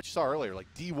do kind of what you saw earlier, like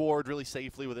D-Ward really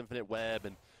safely with Infinite Web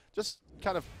and just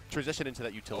kind of transition into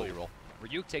that utility role.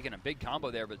 Ryuk taking a big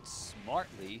combo there, but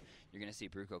smartly, you're going to see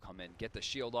Bruco come in, get the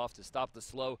shield off to stop the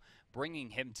slow, bringing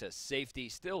him to safety.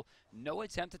 Still, no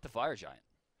attempt at the Fire Giant.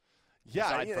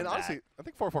 Yeah, and honestly, I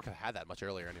think 4-4 could have had that much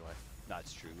earlier anyway.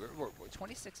 That's true. We're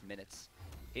 26 minutes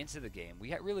into the game.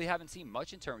 We really haven't seen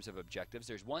much in terms of objectives.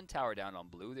 There's 1 tower down on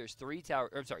blue. There's 2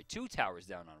 towers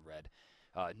down on red.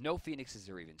 No Phoenixes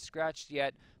are even scratched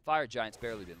yet. Fire Giant's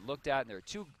barely been looked at, and there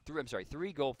are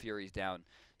 3 Gold Furies down.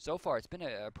 So far, it's been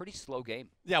a pretty slow game.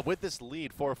 Yeah, with this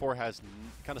lead, 4-4 has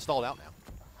kind of stalled out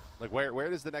now. Like, where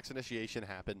does the next initiation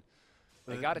happen?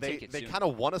 They got to take it soon. They kind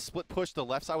of want to split push the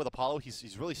left side with Apollo.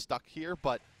 He's really stuck here,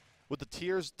 but with the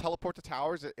Tyrs teleport to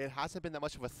towers, it hasn't been that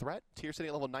much of a threat. Tyr sitting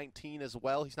at level 19 as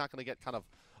well. He's not going to get kind of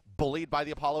bullied by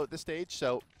the Apollo at this stage,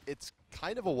 so it's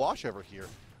kind of a wash over here.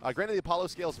 Granted, the Apollo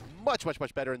scales much, much,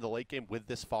 much better in the late game with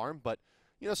this farm, but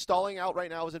stalling out right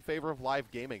now is in favor of Live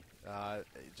Gaming.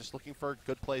 Just looking for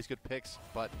good plays, good picks,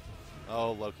 but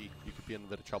oh, Loki, you could be in a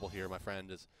bit of trouble here, my friend.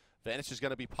 As Vanish is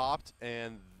going to be popped,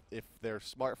 and if they're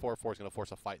smart, 404 is going to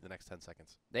force a fight in the next 10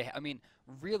 seconds. I mean,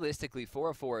 realistically,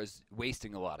 404 is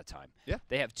wasting a lot of time. Yeah.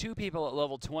 They have 2 people at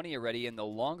level 20 already, and the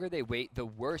longer they wait, the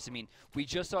worse. I mean, we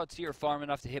just saw Tier farm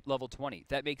enough to hit level 20.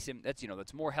 That makes him,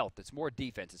 that's more health, that's more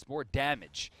defense, it's more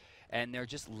damage. And they're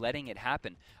just letting it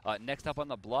happen. Next up on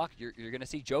the block, you're going to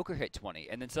see Joker hit 20,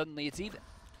 and then suddenly it's even.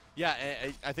 Yeah,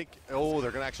 I think, they're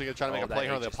going to actually try to make a play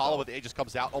here on the Apollo, but the Aegis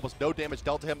comes out. Almost no damage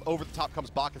dealt to him. Over the top comes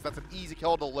Bacchus. That's an easy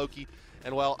kill to Loki.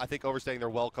 And, well, I think overstaying their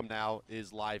welcome now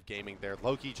is live gaming there.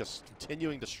 Loki just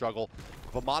continuing to struggle.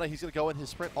 Vamana, he's going to go in. His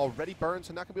sprint already burned,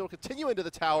 so not going to be able to continue into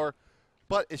the tower.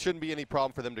 But it shouldn't be any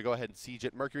problem for them to go ahead and siege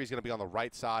it. Mercury's going to be on the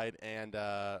right side, and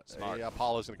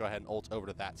Apollo's going to go ahead and ult over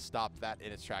to that. Stop that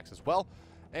in its tracks as well.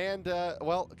 And,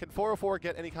 well, can 404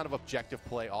 get any kind of objective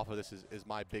play off of this is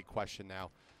my big question now.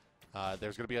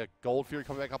 There's going to be a Gold Fury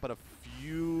coming back up in a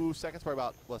few seconds, probably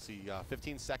about, let's see,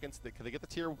 15 seconds. Can they get the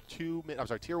Tier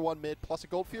 1 mid plus a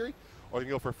Gold Fury? Or they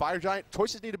can go for Fire Giant?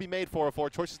 Choices need to be made, 404.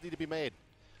 Choices need to be made.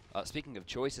 Speaking of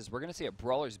choices, we're going to see a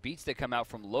Brawler's Beats that come out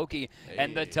from Loki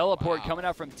and the teleport coming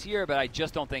out from Tier, but I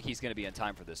just don't think he's going to be in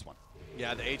time for this one.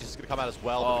 Yeah, the Aegis is going to come out as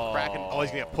well. The Kraken, he's going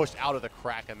to get pushed out of the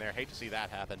Kraken there. Hate to see that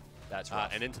happen. That's right.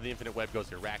 And into the Infinite Web goes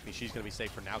the Arachne. She's going to be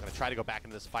safe for now. Going to try to go back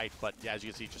into this fight, but yeah, as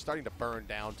you can see, just starting to burn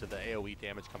down to the AoE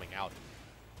damage coming out.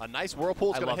 A nice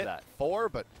Whirlpool is going to hit 4,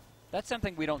 but that's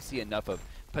something we don't see enough of.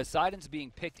 Poseidon's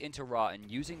being picked into Raw and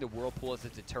using the Whirlpool as a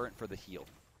deterrent for the heal.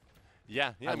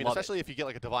 Yeah, I mean, especially if you get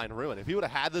like a Divine Ruin. If he would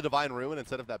have had the Divine Ruin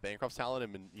instead of that Bancroft's Talent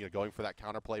and been going for that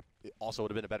counterplay, it also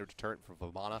would have been a better deterrent for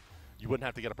Vamana. You wouldn't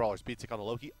have to get a Brawler's Beat Stick on a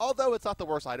Loki, although it's not the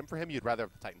worst item for him. You'd rather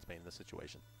have the Titan's Bane in this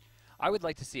situation. I would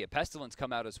like to see a Pestilence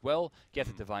come out as well, get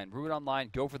the Divine Ruin online,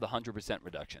 go for the 100%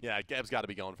 reduction. Yeah, Geb's got to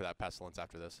be going for that Pestilence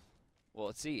after this. Well,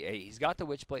 let's see. Hey, he's got the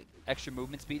Witchblade. Extra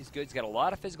movement speed is good. He's got a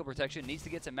lot of physical protection. Needs to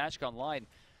get some magic online.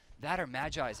 That or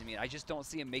Magi's. I mean, I just don't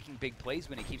see him making big plays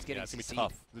when he keeps getting it's going to be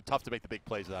tough. It's tough to make the big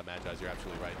plays without Magi's. You're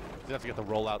absolutely right. He's going to have to get the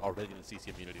rollout already in the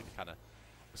CC immunity to kind of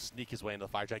sneak his way into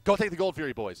the Fire Giant. Go take the Gold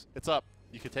Fury, boys. It's up.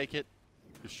 You can take it.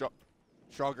 You're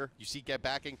stronger. You see Geb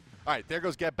backing. All right, there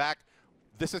goes Geb back.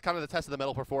 This is kind of the test of the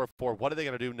metal for 404. What are they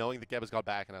going to do knowing that Geb has gone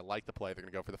back? And I like the play. They're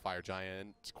going to go for the Fire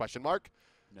Giant. Question mark?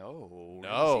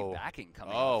 No. Backing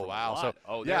coming oh, wow.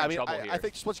 So, yeah, I mean, I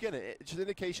think just once again, it's just an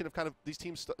indication of kind of these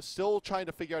teams still trying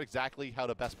to figure out exactly how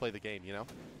to best play the game,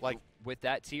 Like, with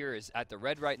that Tier is at the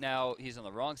red right now. He's on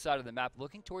the wrong side of the map,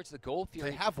 looking towards the Gold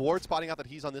Fury. They have Ward spotting out that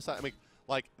he's on this side. I mean,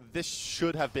 like, this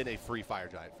should have been a free Fire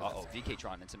Giant.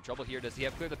 VKtron in some trouble here. Does he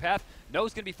have clear the path? No,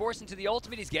 he's going to be forced into the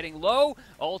ultimate. He's getting low.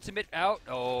 Ultimate out.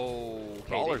 Oh, okay.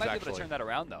 Brawler's they might be able to turn that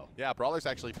around, though. Yeah, Brawler's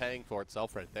actually paying for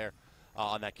itself right there.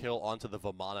 On that kill onto the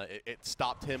Vamana. It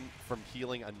stopped him from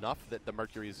healing enough that the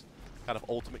Mercury's kind of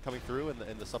ultimate coming through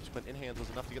and the subsequent in-hands was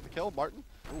enough to get the kill. Martin,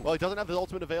 well, he doesn't have the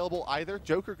ultimate available either.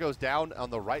 Joker goes down on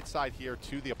the right side here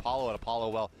to the Apollo, and Apollo,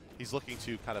 well, he's looking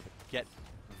to kind of get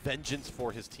vengeance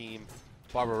for his team.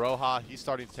 Barbaroja, he's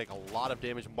starting to take a lot of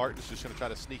damage. Martin's just going to try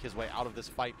to sneak his way out of this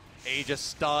fight. Aegis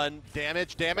stun,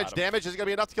 damage. Is it going to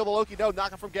be enough to kill the Loki? No,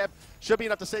 knocking from Geb. Should be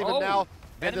enough to save him now.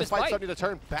 And this fight's starting to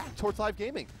turn back towards live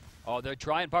gaming. Oh, they're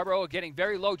trying. Barbaroa getting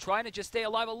very low, trying to just stay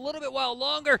alive a little bit while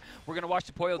longer. We're going to watch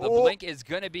the Poyo. The blink is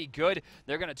going to be good.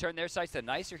 They're going to turn their sights to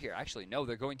nicer here. Actually, no,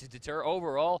 they're going to deter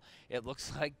overall. It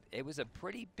looks like it was a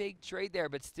pretty big trade there,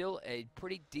 but still a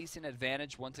pretty decent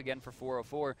advantage once again for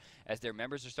 404 as their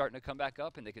members are starting to come back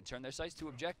up and they can turn their sights to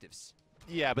objectives.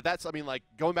 Yeah, but that's, I mean, like,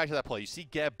 going back to that play, you see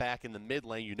Geb back in the mid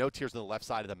lane. Tier's on the left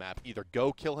side of the map. Either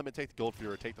go kill him and take the Gold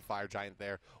Fury or take the Fire Giant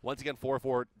there. Once again,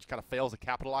 404 just kind of fails to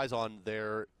capitalize on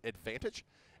their advantage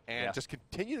and just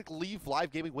continue to leave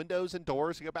live gaming windows and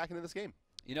doors to go back into this game.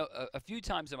 A few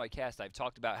times in my cast, I've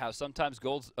talked about how sometimes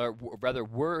wards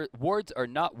are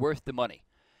not worth the money.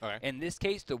 Okay. In this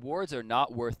case, the wards are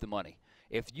not worth the money.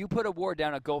 If you put a ward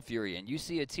down at Gold Fury and you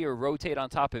see a Tier rotate on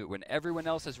top of it when everyone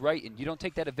else is right and you don't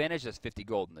take that advantage, that's 50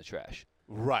 gold in the trash.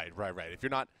 Right. If you're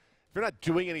not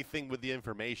doing anything with the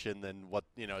information, then what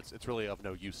it's really of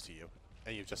no use to you.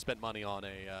 And you've just spent money on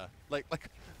a like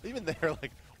even there,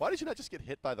 like, why did you not just get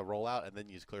hit by the rollout and then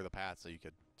you just clear the path so you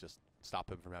could just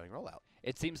stop him from having rollout?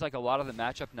 It seems like a lot of the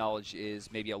matchup knowledge is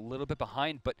maybe a little bit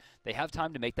behind, but they have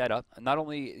time to make that up. Not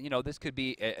only, this could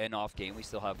be an off game. We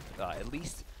still have at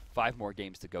least 5 more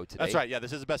games to go today. That's right. Yeah,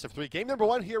 this is a best of 3. Game number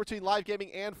 1 here between Live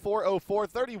Gaming and 404.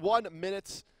 31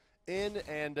 minutes in,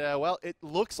 and, well, it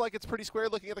looks like it's pretty square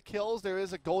looking at the kills. There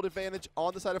is a gold advantage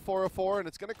on the side of 404, and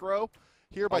it's going to grow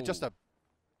here by just a...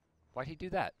 Why'd he do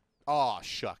that? Oh,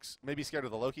 shucks. Maybe scared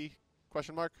of the Loki?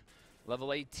 Question mark.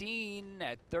 Level 18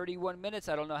 at 31 minutes.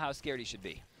 I don't know how scared he should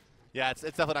be. Yeah, it's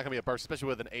definitely not going to be a burst, especially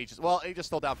with an Aegis. Well, Aegis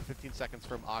still down for 15 seconds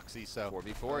from Oxy, so.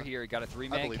 4v4 here. He got a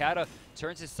 3-man kata.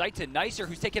 Turns his sight to Nicer,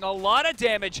 who's taking a lot of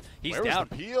damage. He's Where down. Was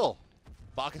the peel?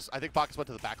 Bacchus, I think Bacchus went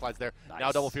to the backlines there. Nice.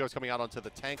 Now double feelers coming out onto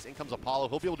the tanks. In comes Apollo.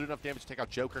 He'll be able to do enough damage to take out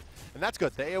Joker. And that's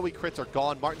good. The AoE crits are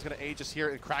gone. Martin's going to Aegis here,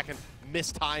 and Kraken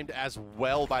mistimed as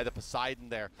well by the Poseidon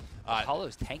there.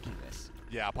 Apollo's tanking this.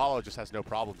 Yeah, Apollo just has no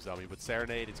problems, though. I mean, with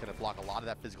Serenade, it's going to block a lot of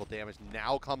that physical damage.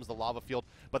 Now comes the lava field,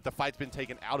 but the fight's been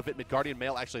taken out of it. Midgardian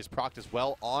Male actually has procced as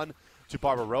well on to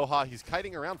Barbaroja. He's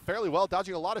kiting around fairly well,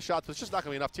 dodging a lot of shots, but it's just not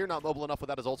going to be enough. Tyr not mobile enough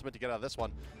without his ultimate to get out of this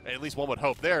one. And at least one would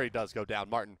hope. There he does go down.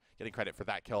 Martin getting credit for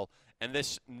that kill. And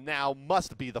this now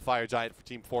must be the Fire Giant for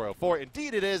Team 404.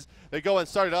 Indeed it is. They go and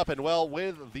start it up, and well,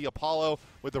 with the Apollo,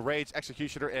 with the Rage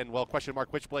Executioner, and well, question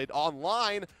mark Witchblade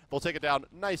online, they'll take it down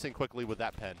nice and quickly with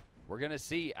that pen. We're going to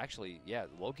see, actually, yeah,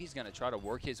 Loki's going to try to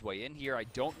work his way in here. I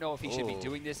don't know if he should be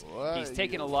doing this. He's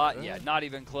taking a lot. Yeah, not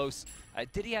even close.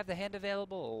 Did he have the hand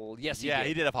available? Yes, he did. Yeah,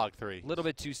 he did have Hog 3. A little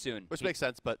bit too soon. Which makes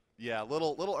sense, but yeah, a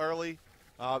little early.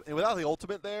 And without the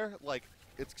ultimate there, like,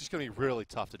 it's just going to be really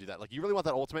tough to do that. Like, you really want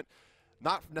that ultimate,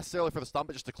 not necessarily for the stun,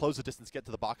 but just to close the distance, get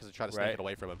to the Bacchus, and try to snake it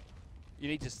away from him. You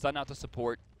need to stun out the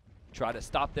support. Try to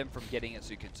stop them from getting it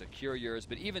so you can secure yours.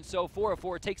 But even so,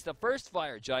 404 takes the first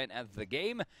Fire Giant of the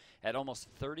game at almost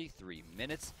 33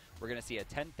 minutes. We're going to see a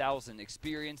 10,000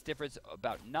 experience difference,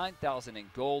 about 9,000 in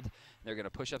gold. They're going to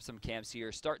push up some camps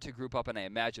here, start to group up, and I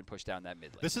imagine push down that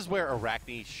mid lane. This is where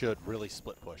Arachne should really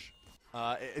split push.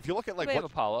 If you look at, like, they have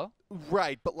Apollo.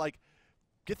 Right, but, like,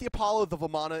 get the Apollo, the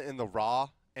Vamana, and the Ra,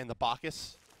 and the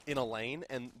Bacchus in a lane,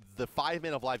 and the 5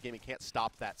 men of live gaming can't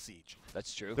stop that siege.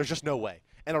 That's true. There's just no way.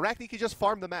 And Arachne can just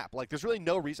farm the map. Like, there's really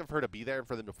no reason for her to be there and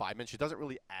for them to 5 men. She doesn't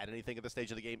really add anything at this stage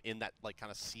of the game in that, like,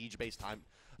 kind of siege-based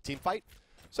team fight.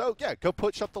 So, yeah, go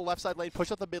push up the left side lane,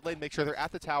 push up the mid lane, make sure they're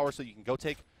at the tower so you can go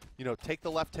take, take the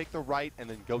left, take the right, and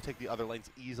then go take the other lanes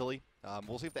easily.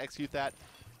 We'll see if they execute that.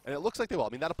 And it looks like they will. I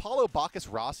mean, that Apollo, Bacchus,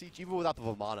 Ra siege, even without the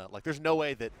Vamana, like, there's no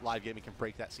way that live gaming can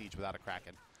break that siege without a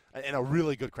Kraken. And a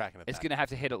really good Kraken at that. It's going to have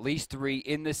to hit at least 3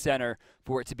 in the center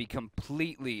for it to be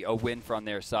completely a win from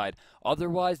their side.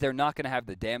 Otherwise, they're not going to have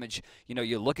the damage. You know,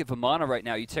 you look at Vamana right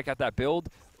now. You check out that build.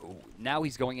 Now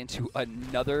he's going into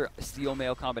another Steel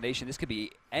Mail combination. This could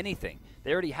be anything.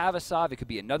 They already have a Sov. It could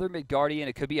be another Midgardian.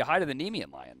 It could be a Hide of the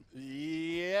Nemean Lion.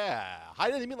 Yeah.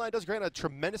 Hide of the Nemean Lion does grant a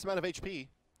tremendous amount of HP.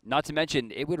 Not to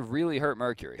mention, it would really hurt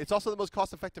Mercury. It's also the most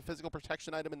cost-effective physical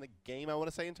protection item in the game, I want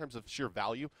to say, in terms of sheer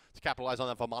value to capitalize on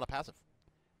that Vamana passive.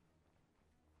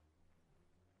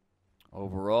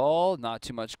 Overall, not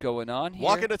too much going on here.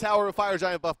 Walk into tower with Fire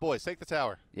Giant buff, boys. Take the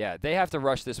tower. Yeah, they have to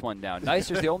rush this one down.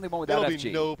 Nicer's the only one without That'll FG.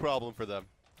 be no problem for them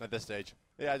at this stage.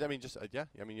 Yeah, I mean,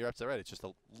 you're absolutely right. It's just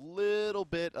a little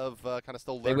bit of kind of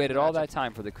still learning. They waited all that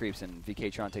time for the creeps, and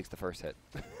VKtron takes the first hit.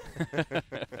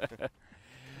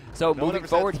 So moving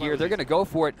forward here, they're going to go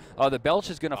for it. The Belch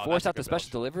is going to force out the special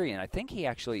delivery, and I think he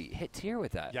actually hit Tyr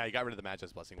with that. Yeah, he got rid of the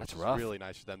Magi's Blessing, which is rough. really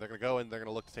nice for them. They're going to go and they're going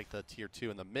to look to take the Tier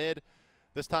 2 in the mid.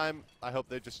 This time, I hope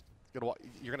they're just going to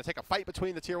you're going to take a fight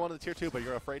between the Tier 1 and the Tier 2, but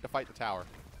you're afraid to fight the tower.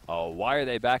 Oh, why are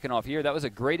they backing off here? That was a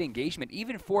great engagement.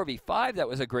 Even 4v5, that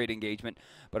was a great engagement.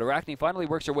 But Arachne finally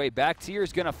works her way back.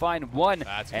 Tyr's going to find one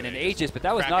and an Aegis, but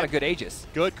that was not a good Aegis.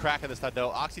 Good Kraken this time,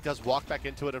 though. Oxy does walk back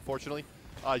into it, unfortunately.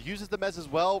 Uses the Mez as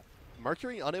well.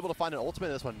 Mercury unable to find an ultimate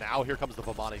in this one. Now here comes the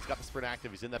Vamana. He's got the sprint active.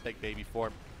 He's in that big baby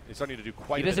form. He's starting to do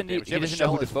quite a bit of damage. He doesn't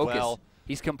know who to focus. Well.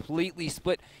 He's completely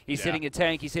split. He's hitting a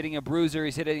tank. He's hitting a bruiser.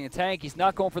 He's hitting a tank. He's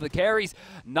not going for the carries.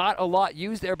 Not a lot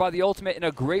used there by the ultimate, and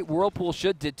a great whirlpool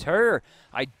should deter.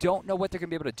 I don't know what they're going to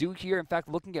be able to do here. In fact,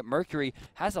 looking at Mercury,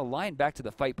 has a line back to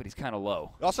the fight, but he's kind of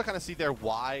low. You also kind of see there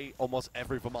why almost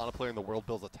every Vamana player in the world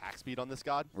builds attack speed on this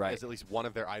god. Right. As at least one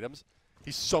of their items.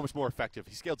 He's so much more effective.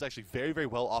 He scales actually very, very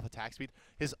well off attack speed.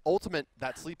 His ultimate,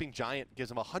 that Sleeping Giant,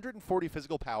 gives him 140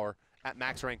 physical power at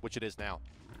max rank, which it is now.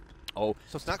 Oh.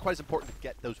 So it's not quite as important to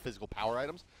get those physical power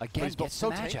items. Again, he's built so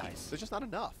tanky. Magi's. There's just not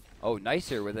enough. Oh,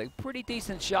 Nicer with a pretty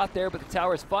decent shot there, but the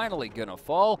tower's finally going to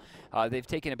fall. They've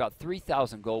taken about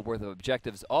 3,000 gold worth of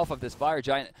objectives off of this Fire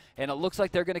Giant, and it looks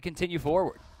like they're going to continue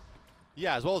forward.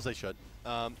 Yeah, as well as they should.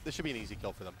 This should be an easy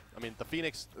kill for them. I mean, the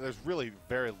Phoenix, there's really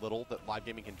very little that live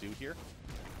gaming can do here.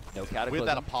 No Cataclysm. With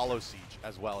that Apollo siege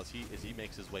as well as he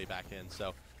makes his way back in.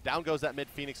 So down goes that mid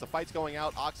Phoenix. The fight's going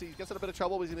out. Oxy gets in a bit of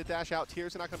trouble. He's going to dash out.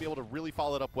 Tyr's not going to be able to really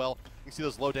follow it up well. You can see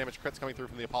those low damage crits coming through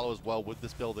from the Apollo as well with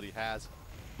this build that he has.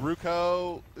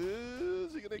 Bruco,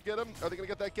 is he going to get him? Are they going to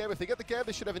get that Gab? If they get the Gab,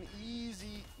 they should have an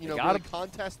easy, really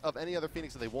contest of any other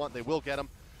Phoenix that they want. They will get him.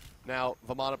 Now,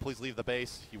 Vamana, please leave the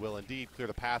base. He will indeed clear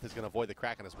the path. He's going to avoid the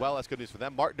Kraken as well. That's good news for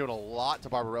them. Martin doing a lot to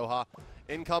Barbaroja.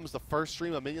 In comes the first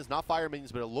stream of minions, not fire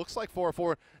minions, but it looks like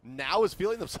 404 now is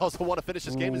feeling themselves to want to finish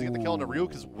this game. He's going to get the kill on the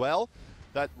Ryuk as well.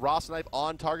 That raw snipe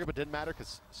on target, but didn't matter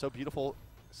because So Beautiful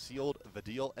sealed the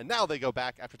deal. And now they go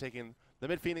back after taking the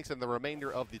mid Phoenix and the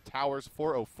remainder of the towers.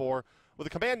 404 with a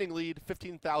commanding lead,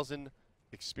 15,000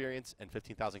 experience and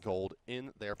 15,000 gold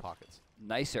in their pockets.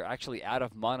 Nicer, actually, out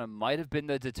of mana might have been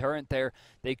the deterrent there.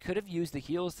 They could have used the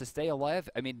heals to stay alive.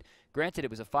 I mean, granted, it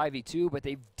was a 5v2, but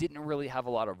they didn't really have a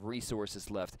lot of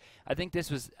resources left. I think this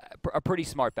was a pretty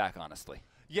smart back, honestly.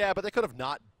 Yeah, but they could have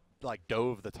not like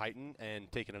dove the Titan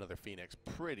and taken another Phoenix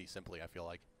pretty simply, I feel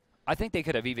like. I think they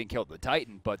could have even killed the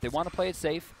Titan, but they want to play it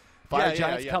safe. Fire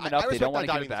Giant's coming up. They don't want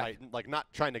to give it back. Titan, like not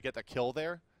trying to get the kill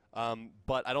there.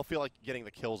 But I don't feel like getting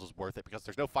the kills is worth it because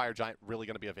there's no Fire Giant really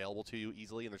going to be available to you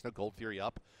easily, and there's no Gold Fury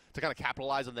up to kind of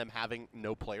capitalize on them having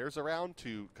no players around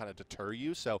to kind of deter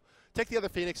you. So take the other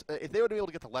Phoenix. If they would have been able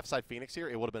to get the left side Phoenix here,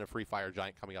 it would have been a free Fire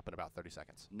Giant coming up in about 30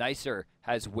 seconds. Nicer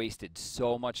has wasted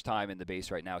so much time in the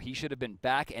base right now. He should have been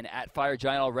back and at Fire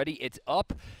Giant already. It's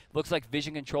up. Looks like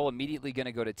Vision Control immediately going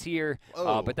to go to tier,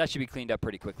 but that should be cleaned up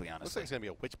pretty quickly, honestly. Looks like it's going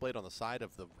to be a Witchblade on the side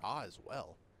of the Ra as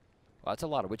well. Well, that's a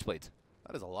lot of Witchblades.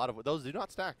 That is a lot of those. Do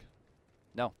not stack.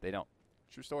 No, they don't.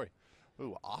 True story.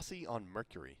 Ooh, Aussie on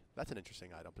Mercury. That's an interesting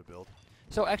item to build.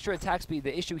 So extra attack speed.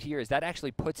 The issue here is that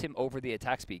actually puts him over the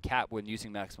attack speed cap when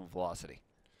using maximum velocity.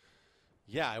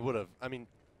 Yeah, I would have. I mean,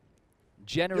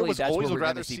 generally that's where we're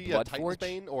going to see a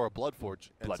Titanbane or a Bloodforge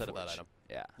instead of that item.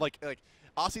 Yeah. Like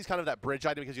Aussie's kind of that bridge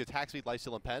item because you attack speed,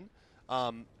 lifesteal, and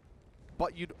pen.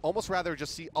 But you'd almost rather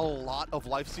just see a lot of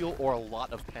lifesteal or a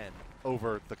lot of pen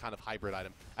over the kind of hybrid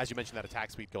item. As you mentioned, that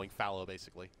attack speed going fallow,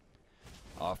 basically.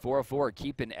 404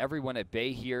 keeping everyone at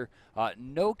bay here.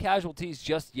 No casualties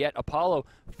just yet. Apollo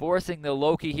forcing the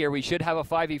Loki here. We should have a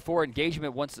 5v4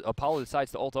 engagement once Apollo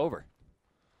decides to ult over.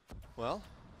 Well,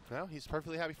 now he's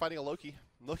perfectly happy fighting a Loki.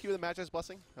 Loki with a Magi's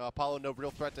Blessing. Apollo, no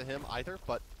real threat to him either,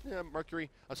 but yeah, Mercury,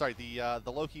 I'm sorry, the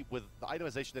Loki with the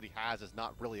itemization that he has is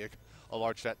not really a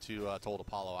large threat to old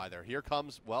Apollo either. Here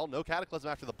comes, well, no Cataclysm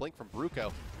after the blink from Bruco,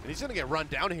 and he's going to get run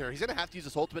down here. He's going to have to use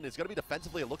his ultimate. It's going to be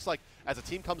defensively, it looks like, as a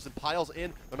team comes and piles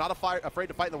in. They're not afraid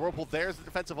to fight in the Whirlpool. There's the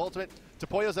defensive ultimate.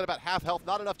 Topoyo's at about half health,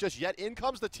 not enough just yet. In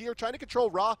comes the tier, trying to control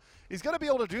Ra. He's going to be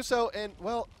able to do so, and,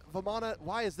 well, Vamana,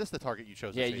 why is this the target you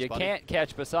chose? Yeah, you can't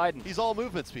catch Poseidon. He's all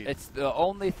movement speed. It's the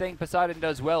only thing Poseidon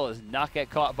does well is not get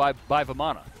caught by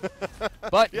Vamana.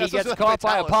 But he gets caught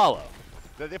by Apollo.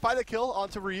 They find a kill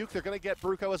onto Ryuk. They're going to get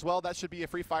Bruco as well. That should be a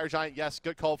free Fire Giant. Yes,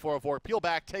 good call, 404. Peel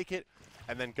back, take it,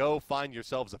 and then go find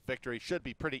yourselves a victory. Should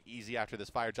be pretty easy after this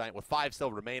Fire Giant with 5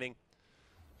 still remaining.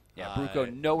 Yeah,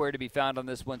 Bruco nowhere to be found on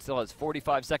this one. Still has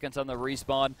 45 seconds on the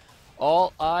respawn.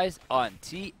 All eyes on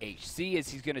THC as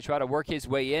he's going to try to work his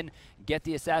way in, get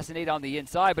the Assassinate on the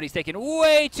inside, but he's taking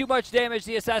way too much damage.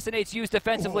 The Assassinate's used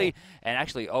defensively, and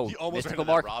actually, Mystical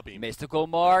Mark. Mystical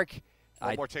Mark.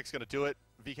 One more tick's going to do it.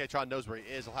 VK-Tron knows where he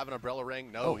is. He'll have an Umbrella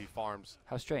Ring. No, he farms.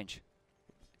 How strange.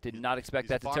 Did not expect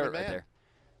that to turret right there.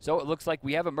 So it looks like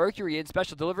we have a Mercury in.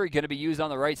 Special delivery going to be used on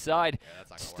the right side.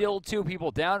 Yeah, still work. 2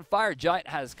 people down. Fire Giant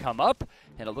has come up,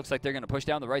 and it looks like they're going to push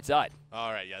down the right side.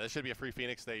 All right, yeah, this should be a free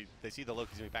Phoenix. They see the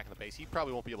Loki's going to be back in the base. He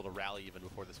probably won't be able to rally even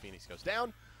before this Phoenix goes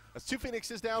down. That's 2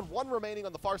 Phoenixes down, 1 remaining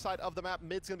on the far side of the map.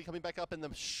 Mid's going to be coming back up in the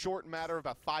short matter of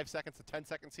about 5 seconds to 10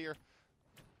 seconds here.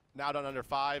 Now done under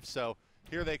 5, so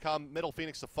here they come. Middle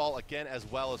Phoenix to fall again, as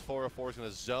well as 404 is going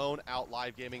to zone out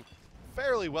live gaming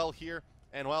fairly well here.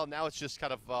 And, well, now it's just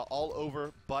kind of all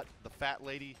over but the Fat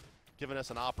Lady giving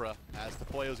us an opera as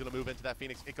Topoyo's going to move into that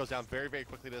Phoenix. It goes down very, very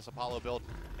quickly to this Apollo build.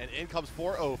 And in comes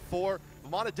 404.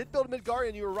 Vamana did build a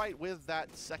Midgard, you were right, with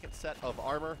that second set of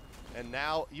armor. And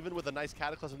now, even with a nice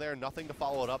Cataclysm there, nothing to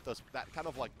follow it up. That kind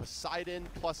of like Poseidon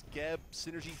plus Geb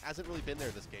synergy hasn't really been there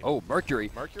this game. Oh, Mercury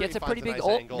gets a pretty big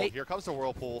ult. Here comes the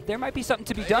Whirlpool. There might be something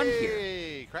to be done here.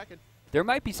 Hey, Kraken. There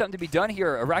might be something to be done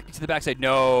here. Arachne to the backside.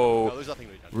 No, there's nothing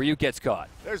to be done. Ryuk gets caught.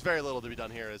 There's very little to be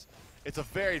done here. It's a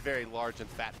very, very large and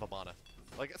fat Vamana.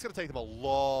 Like, it's going to take them a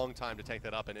long time to take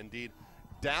that up. And indeed,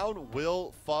 down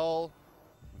will fall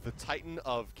the Titan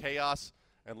of Chaos.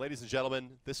 And ladies and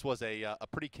gentlemen, this was a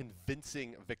pretty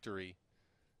convincing victory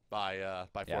by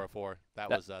 404. That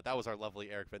was our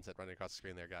lovely Eric Vincent running across the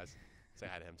screen there, guys. Say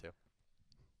hi to him too.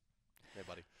 Hey,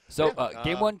 buddy. So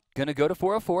game 1 gonna go to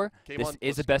 404. This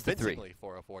is a best of 3.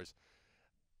 404s.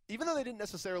 Even though they didn't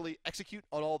necessarily execute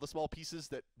on all the small pieces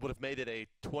that would have made it a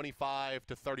 25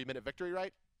 to 30-minute victory,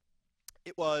 right?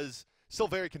 It was still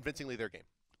very convincingly their game.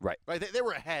 Right. Right. They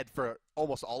were ahead for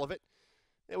almost all of it.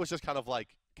 It was just kind of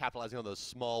like capitalizing on those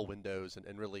small windows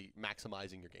and really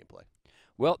maximizing your gameplay.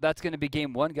 Well, that's going to be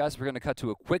game 1, guys. We're going to cut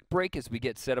to a quick break as we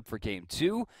get set up for game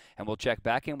 2, and we'll check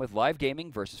back in with live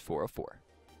gaming versus 404.